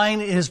bottom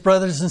line is,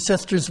 brothers and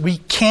sisters, we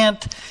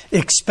can't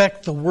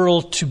expect the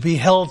world to be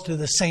held to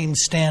the same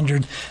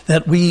standard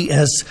that we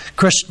as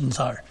Christians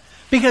are.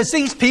 Because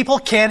these people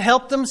can't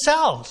help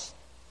themselves.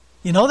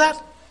 You know that?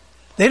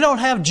 They don't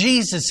have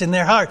Jesus in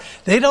their heart.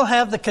 They don't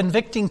have the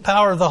convicting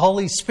power of the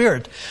Holy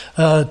Spirit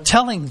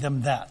telling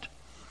them that.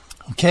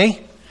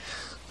 Okay?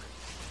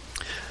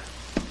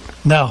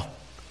 Now,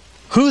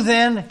 who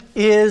then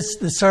is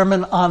the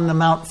Sermon on the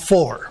Mount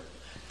for?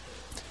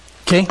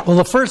 Okay, well,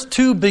 the first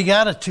two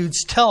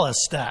Beatitudes tell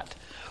us that.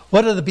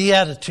 What are the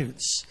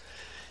Beatitudes?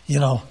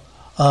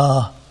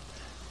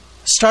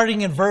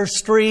 Starting in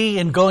verse 3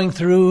 and going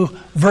through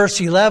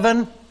verse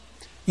 11,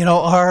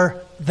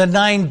 are the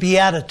 9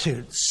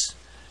 Beatitudes,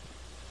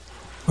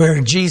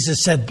 where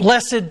Jesus said,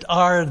 blessed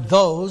are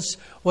those.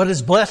 What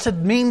does blessed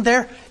mean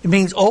there? It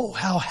means, oh,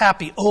 how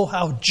happy, oh,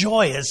 how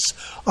joyous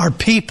are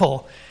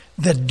people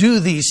that do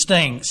these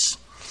things.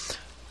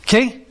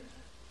 Okay?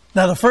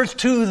 Now, the first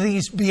two of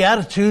these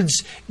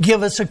Beatitudes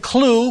give us a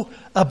clue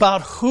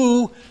about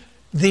who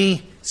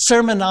the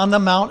Sermon on the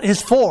Mount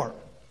is for.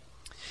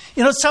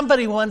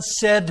 Somebody once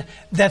said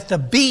that the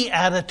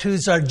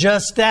Beatitudes are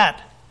just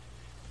that.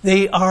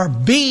 They are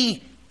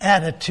be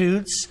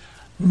attitudes,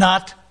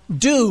 not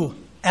do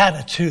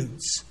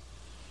attitudes.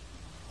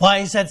 Why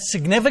is that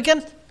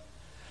significant?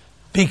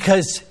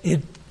 Because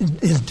it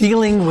is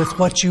dealing with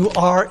what you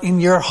are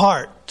in your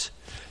heart.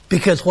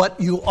 Because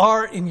what you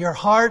are in your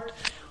heart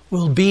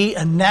will be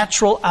a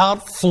natural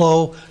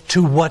outflow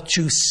to what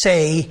you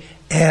say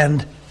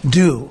and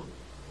do.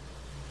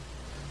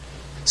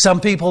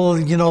 Some people,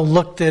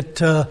 looked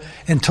at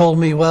and told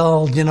me,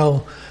 well,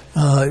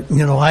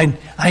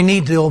 I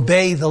need to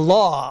obey the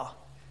law.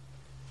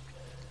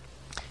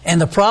 And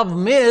the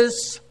problem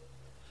is,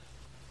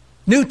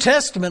 New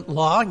Testament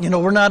law,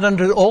 we're not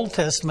under Old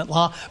Testament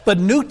law, but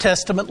New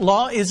Testament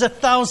law is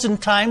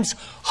 1,000 times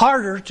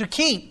harder to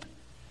keep.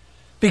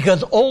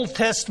 Because Old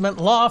Testament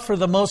law, for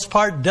the most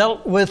part,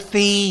 dealt with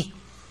the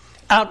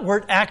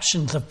outward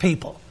actions of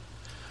people.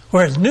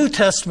 Whereas New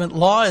Testament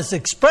law, is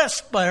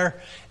expressed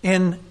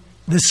in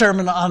the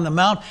Sermon on the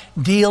Mount,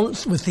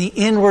 deals with the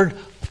inward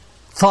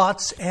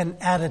thoughts and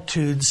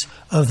attitudes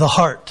of the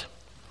heart.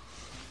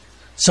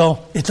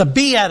 So it's a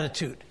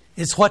beatitude.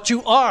 It's what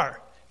you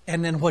are.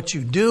 And then what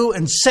you do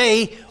and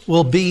say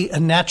will be a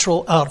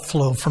natural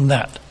outflow from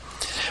that.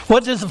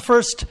 What does the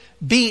first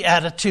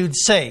beatitude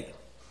say?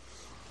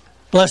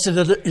 Blessed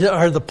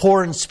are the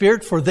poor in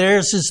spirit, for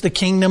theirs is the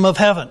kingdom of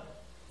heaven.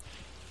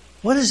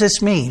 What does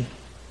this mean?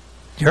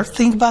 Do you ever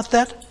think about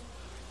that?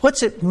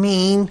 What's it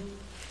mean,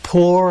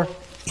 poor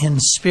in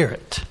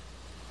spirit?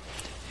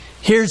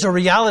 Here's a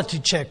reality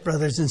check,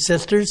 brothers and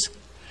sisters.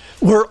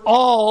 We're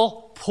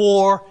all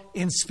poor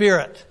in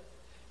spirit.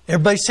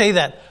 Everybody say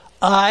that.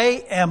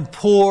 I am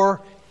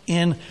poor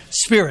in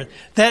spirit.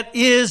 That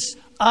is,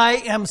 I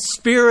am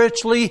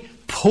spiritually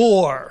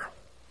poor.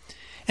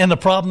 And the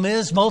problem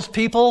is, most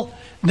people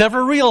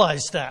never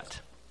realize that.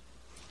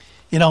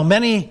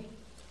 Many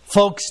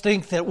folks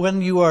think that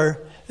when you are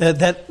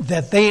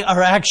that they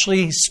are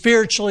actually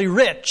spiritually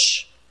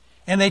rich.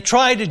 And they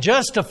try to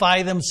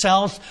justify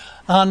themselves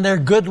on their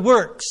good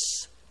works.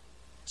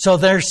 So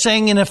they're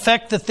saying in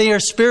effect that they are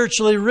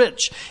spiritually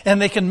rich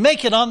and they can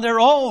make it on their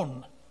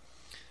own.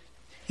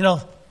 You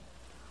know,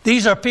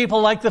 these are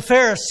people like the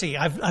Pharisee.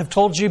 I've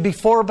told you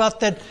before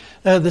about that,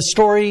 the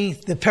story,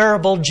 the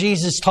parable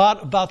Jesus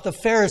taught about the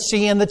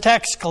Pharisee and the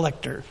tax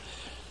collector.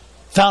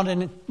 Found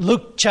in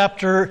Luke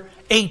chapter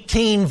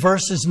 18,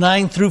 verses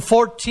 9 through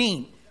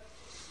 14.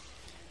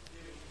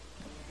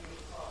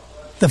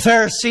 The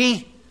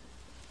Pharisee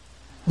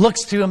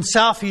looks to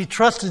himself. He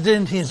trusted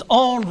in his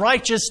own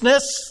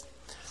righteousness.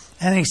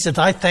 And he said,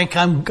 I think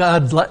I'm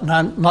God,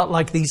 not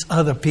like these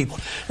other people.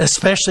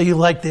 Especially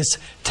like this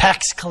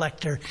tax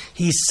collector.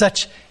 He's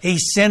such a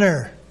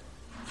sinner.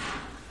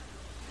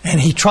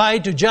 And he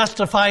tried to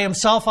justify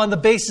himself on the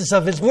basis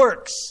of his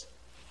works.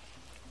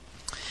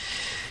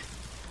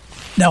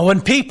 Now,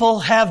 when people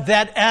have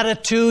that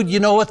attitude, you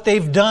know what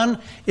they've done?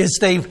 Is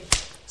they've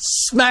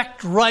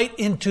smacked right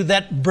into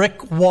that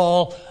brick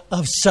wall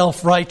of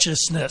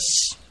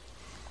self-righteousness.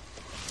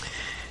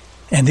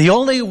 And the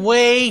only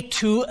way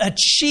to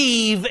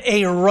achieve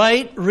a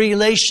right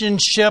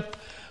relationship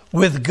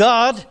with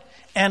God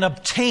and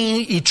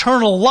obtain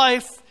eternal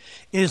life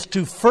is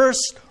to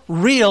first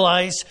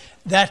realize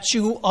that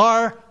you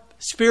are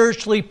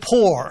spiritually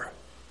poor.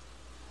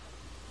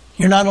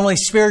 You're not only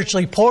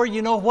spiritually poor,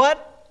 you know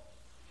what?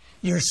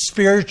 You're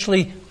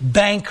spiritually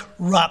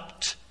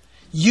bankrupt.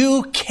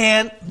 You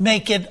can't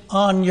make it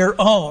on your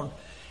own.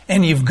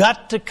 And you've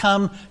got to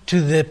come to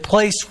the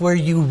place where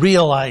you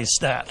realize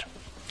that.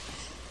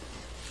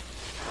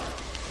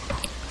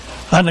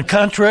 On the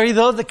contrary,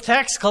 though, the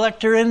tax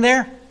collector in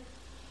there,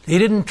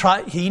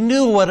 he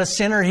knew what a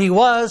sinner he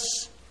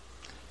was.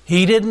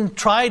 He didn't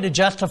try to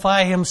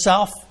justify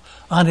himself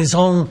on his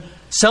own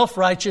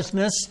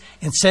self-righteousness.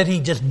 Instead, he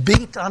just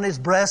beat on his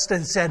breast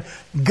and said,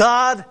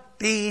 God,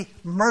 be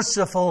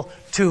merciful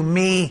to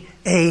me,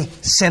 a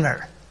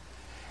sinner.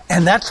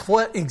 And that's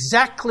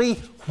exactly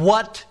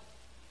what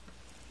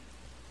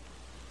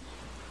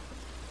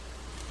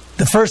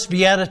the first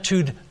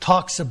beatitude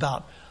talks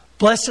about.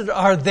 Blessed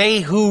are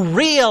they who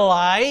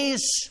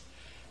realize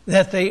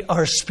that they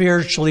are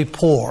spiritually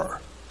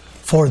poor,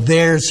 for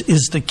theirs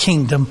is the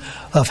kingdom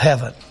of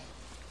heaven.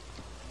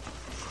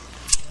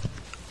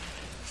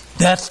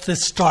 That's the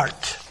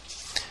start.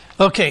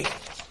 Okay,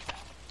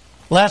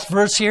 last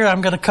verse here I'm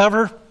going to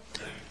cover.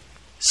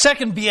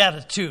 Second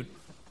beatitude.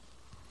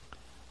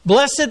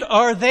 Blessed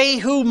are they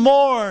who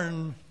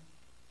mourn,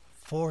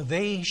 for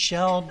they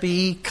shall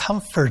be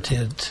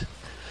comforted.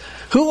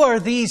 Who are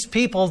these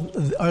people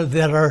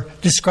that are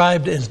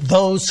described as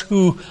those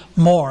who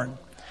mourn?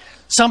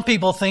 Some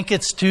people think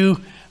it's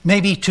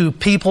maybe to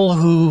people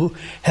who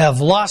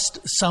have lost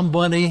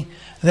somebody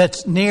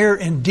that's near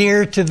and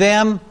dear to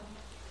them,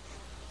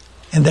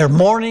 and they're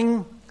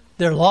mourning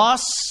their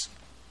loss,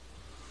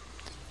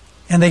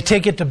 and they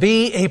take it to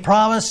be a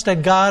promise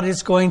that God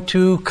is going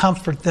to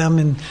comfort them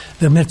in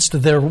the midst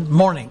of their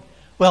mourning.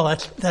 Well,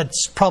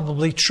 that's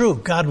probably true.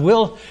 God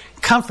will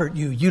comfort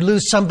you. You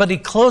lose somebody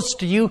close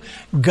to you,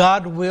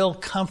 God will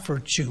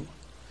comfort you.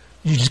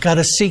 You just got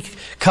to seek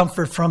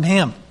comfort from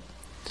Him.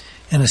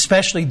 And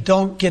especially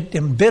don't get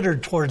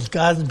embittered towards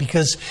God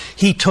because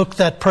He took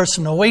that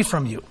person away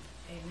from you.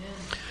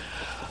 Amen.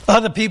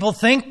 Other people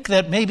think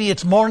that maybe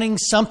it's mourning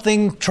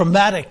something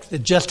traumatic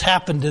that just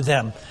happened to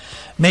them.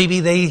 Maybe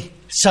they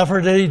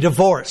suffered a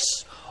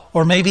divorce,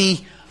 or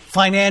maybe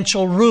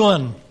financial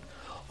ruin,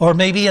 or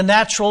maybe a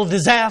natural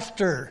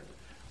disaster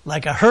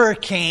like a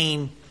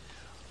hurricane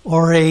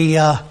or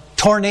a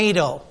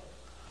tornado,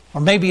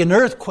 or maybe an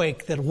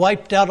earthquake that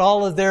wiped out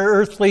all of their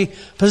earthly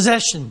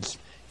possessions.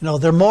 You know,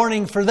 they're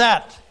mourning for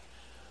that.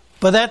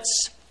 But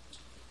that's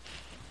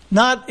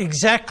not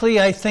exactly,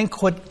 I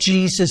think, what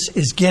Jesus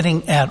is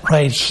getting at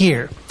right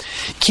here.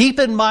 Keep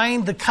in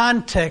mind the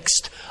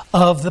context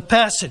of the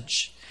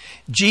passage.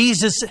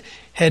 Jesus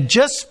had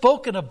just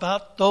spoken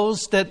about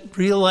those that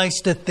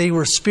realized that they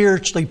were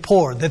spiritually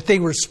poor, that they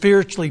were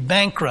spiritually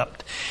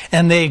bankrupt,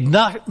 and they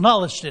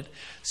acknowledged it.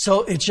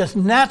 So it's just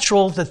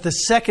natural that the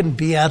second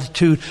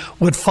beatitude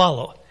would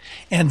follow.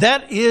 And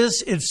that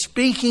is, it's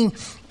speaking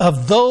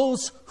of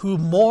those who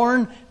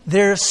mourn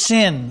their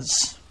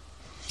sins.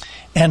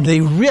 And they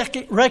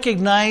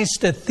recognize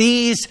that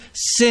these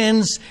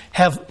sins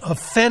have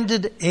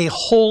offended a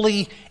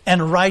holy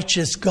and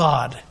righteous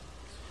God.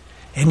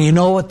 And you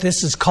know what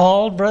this is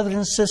called, brothers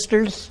and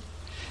sisters?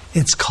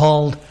 It's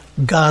called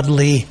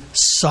godly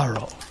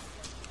sorrow.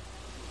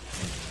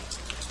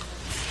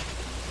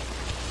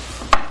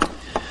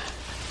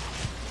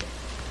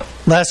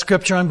 Last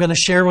scripture I'm going to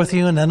share with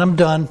you, and then I'm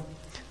done.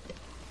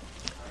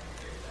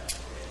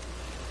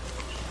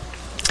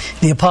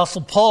 The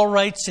Apostle Paul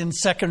writes in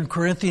 2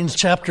 Corinthians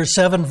chapter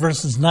 7,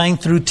 verses 9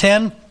 through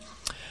 10,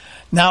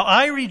 Now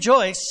I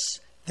rejoice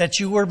that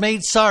you were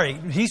made sorry.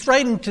 He's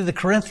writing to the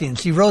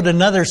Corinthians. He wrote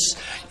another,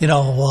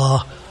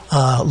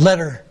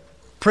 letter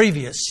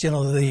previous,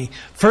 the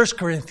 1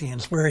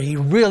 Corinthians, where he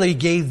really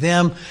gave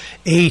them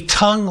a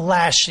tongue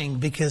lashing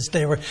because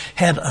they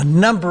had a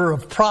number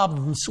of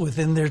problems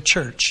within their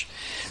church.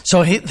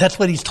 So that's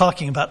what he's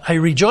talking about. I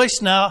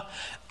rejoice not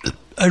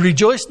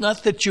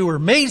that you were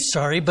made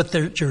sorry, but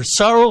that your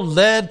sorrow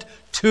led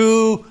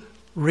to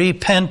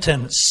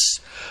repentance.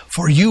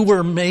 For you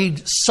were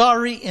made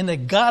sorry in a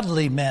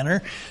godly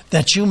manner,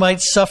 that you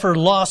might suffer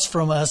loss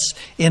from us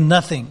in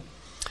nothing.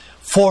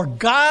 For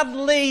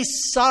godly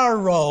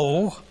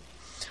sorrow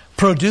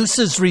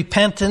produces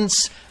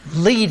repentance,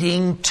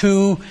 leading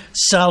to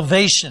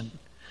salvation.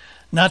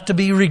 Not to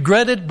be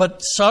regretted,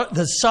 but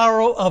the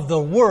sorrow of the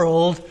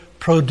world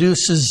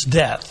produces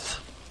death.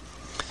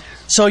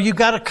 So you've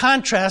got a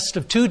contrast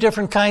of two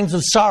different kinds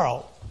of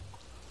sorrow.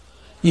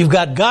 You've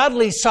got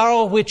godly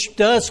sorrow, which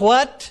does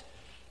what?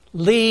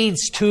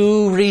 Leads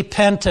to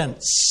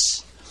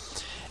repentance.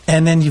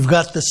 And then you've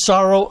got the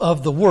sorrow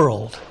of the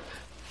world.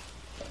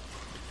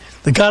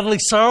 The godly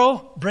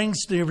sorrow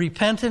brings the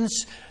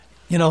repentance.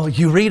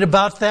 You read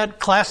about that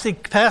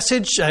classic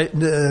passage.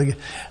 Be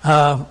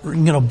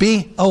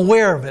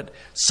aware of it.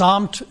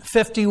 Psalm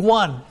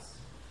 51.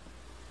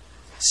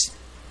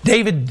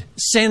 David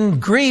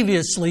sinned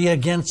grievously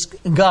against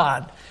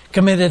God,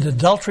 committed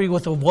adultery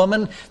with a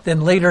woman, then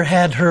later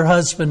had her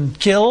husband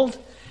killed,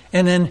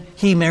 and then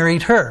he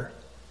married her.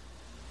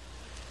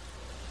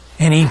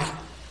 And he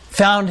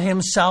found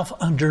himself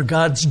under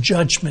God's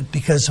judgment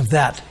because of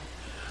that.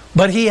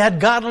 But he had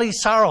godly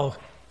sorrow,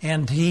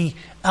 and he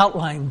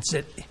outlines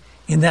it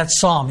in that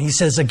psalm. He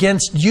says,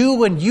 against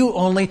you and you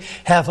only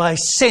have I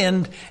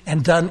sinned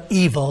and done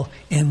evil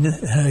in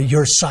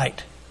your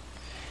sight.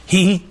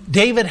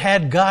 David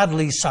had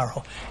godly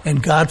sorrow,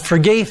 and God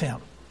forgave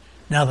him.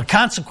 Now the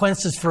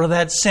consequences for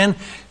that sin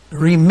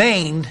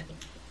remained,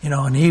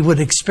 and he would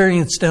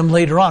experience them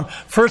later on.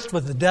 First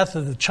with the death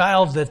of the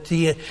child that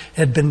he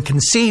had been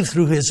conceived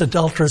through his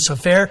adulterous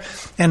affair,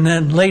 and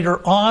then later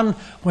on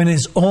when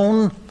his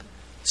own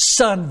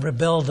son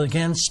rebelled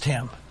against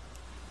him.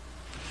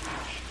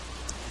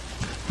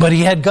 But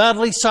he had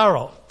godly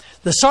sorrow.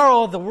 The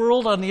sorrow of the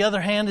world, on the other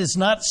hand, is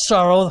not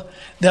sorrow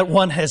that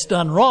one has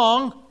done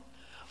wrong,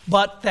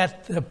 but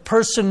that the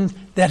person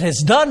that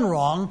has done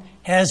wrong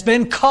has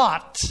been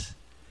caught.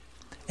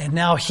 And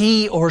now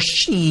he or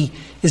she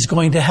is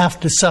going to have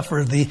to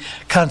suffer the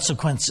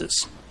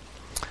consequences.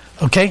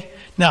 Okay?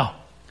 Now,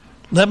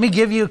 let me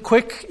give you a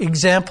quick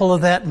example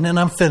of that, and then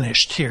I'm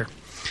finished here.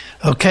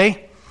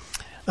 Okay?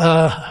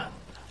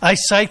 I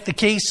cite the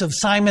case of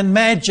Simon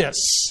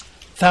Magus,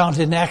 found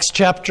in Acts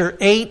chapter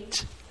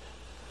 8,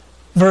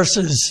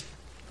 verses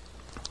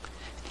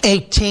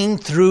 18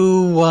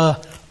 through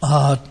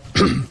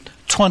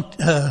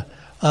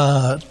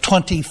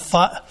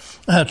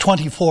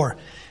 24.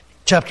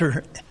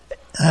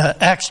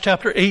 Acts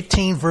chapter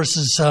 18,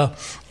 verses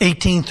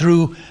 18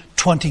 through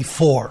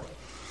 24.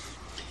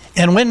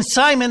 And when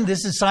Simon,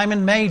 this is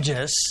Simon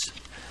Magus,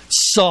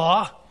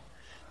 saw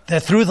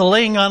that through the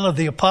laying on of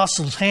the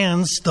apostles'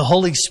 hands, the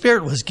Holy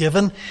Spirit was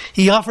given,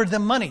 he offered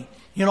them money.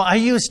 I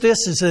use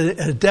this as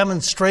a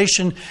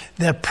demonstration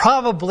that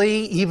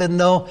probably, even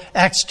though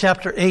Acts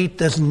chapter 8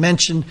 doesn't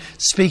mention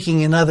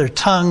speaking in other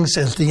tongues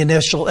as the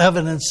initial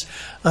evidence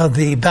of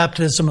the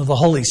baptism of the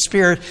Holy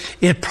Spirit,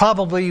 it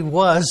probably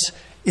was,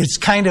 it's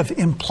kind of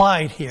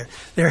implied here.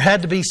 There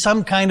had to be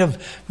some kind of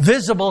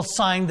visible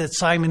sign that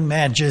Simon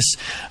Magus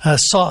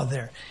saw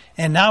there.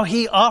 And now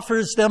he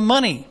offers them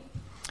money.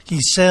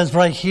 He says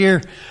right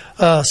here,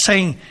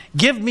 saying,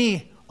 give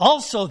me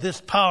also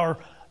this power,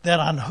 that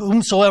on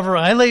whomsoever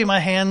I lay my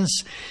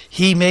hands,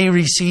 he may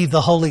receive the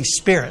Holy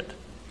Spirit.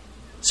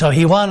 So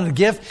he wanted to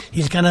give.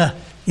 He's going to,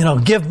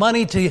 give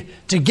money to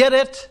get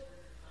it.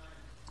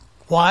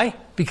 Why?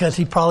 Because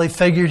he probably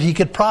figured he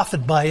could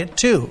profit by it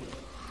too.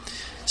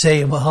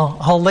 Say, well,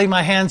 I'll lay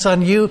my hands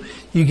on you.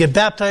 You get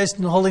baptized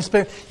in the Holy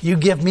Spirit. You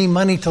give me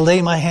money to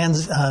lay my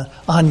hands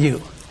on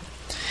you.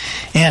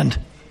 And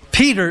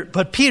Peter,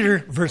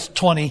 verse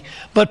 20,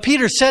 but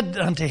Peter said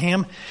unto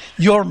him,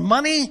 your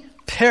money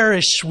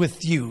perish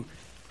with you.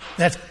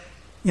 That's,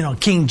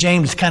 King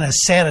James kind of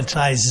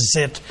sanitizes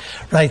it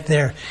right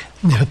there.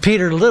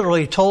 Peter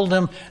literally told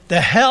him,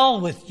 the hell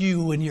with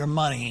you and your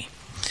money.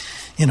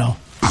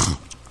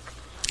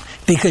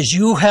 Because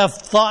you have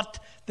thought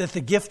that the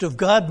gift of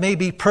God may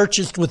be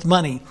purchased with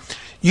money.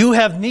 You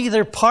have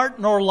neither part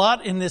nor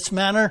lot in this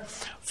manner,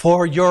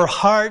 for your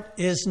heart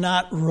is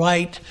not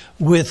right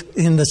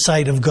in the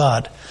sight of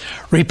God.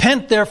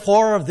 Repent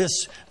therefore of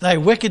this thy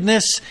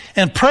wickedness,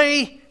 and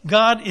pray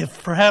God,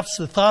 if perhaps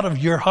the thought of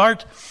your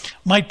heart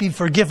might be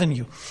forgiven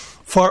you.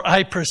 For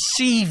I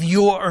perceive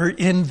you are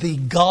in the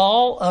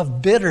gall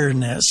of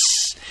bitterness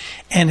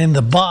and in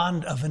the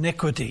bond of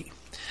iniquity.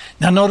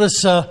 Now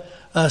notice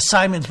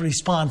Simon's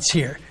response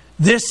here.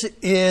 This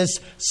is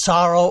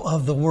sorrow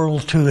of the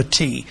world to a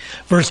T.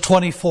 Verse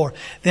 24.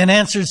 Then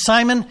answered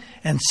Simon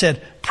and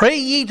said, pray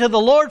ye to the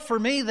Lord for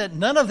me, that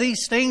none of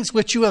these things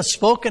which you have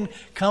spoken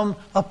come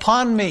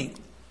upon me.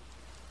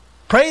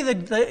 Pray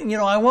that,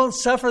 I won't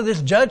suffer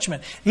this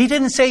judgment. He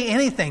didn't say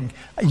anything.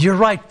 You're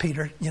right,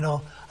 Peter.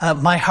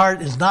 My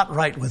heart is not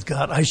right with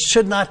God. I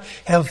should not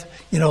have,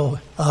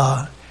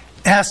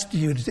 asked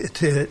you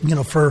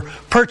to for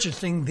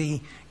purchasing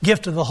the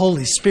gift of the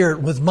Holy Spirit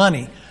with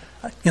money.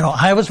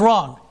 I was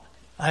wrong.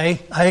 I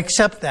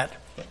accept that.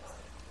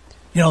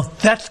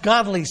 That's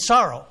godly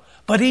sorrow.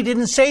 But he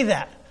didn't say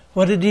that.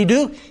 What did he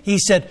do? He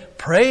said,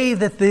 pray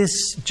that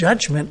this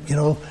judgment,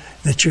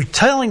 that you're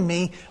telling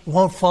me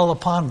won't fall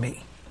upon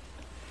me.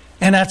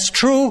 And that's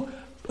true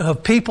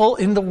of people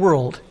in the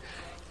world.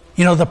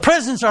 The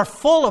prisons are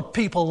full of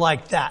people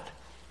like that.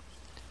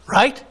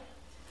 Right?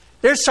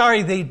 They're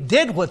sorry they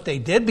did what they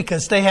did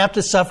because they have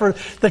to suffer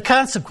the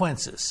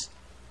consequences.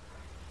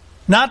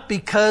 Not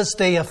because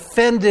they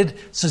offended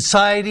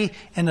society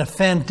and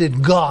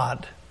offended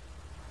God.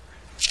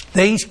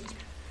 They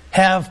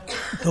have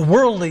the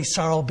worldly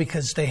sorrow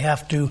because they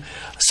have to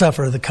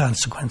suffer the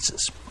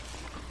consequences.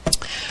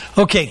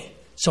 Okay,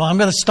 so I'm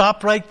going to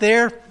stop right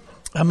there.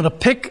 I'm going to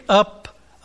pick up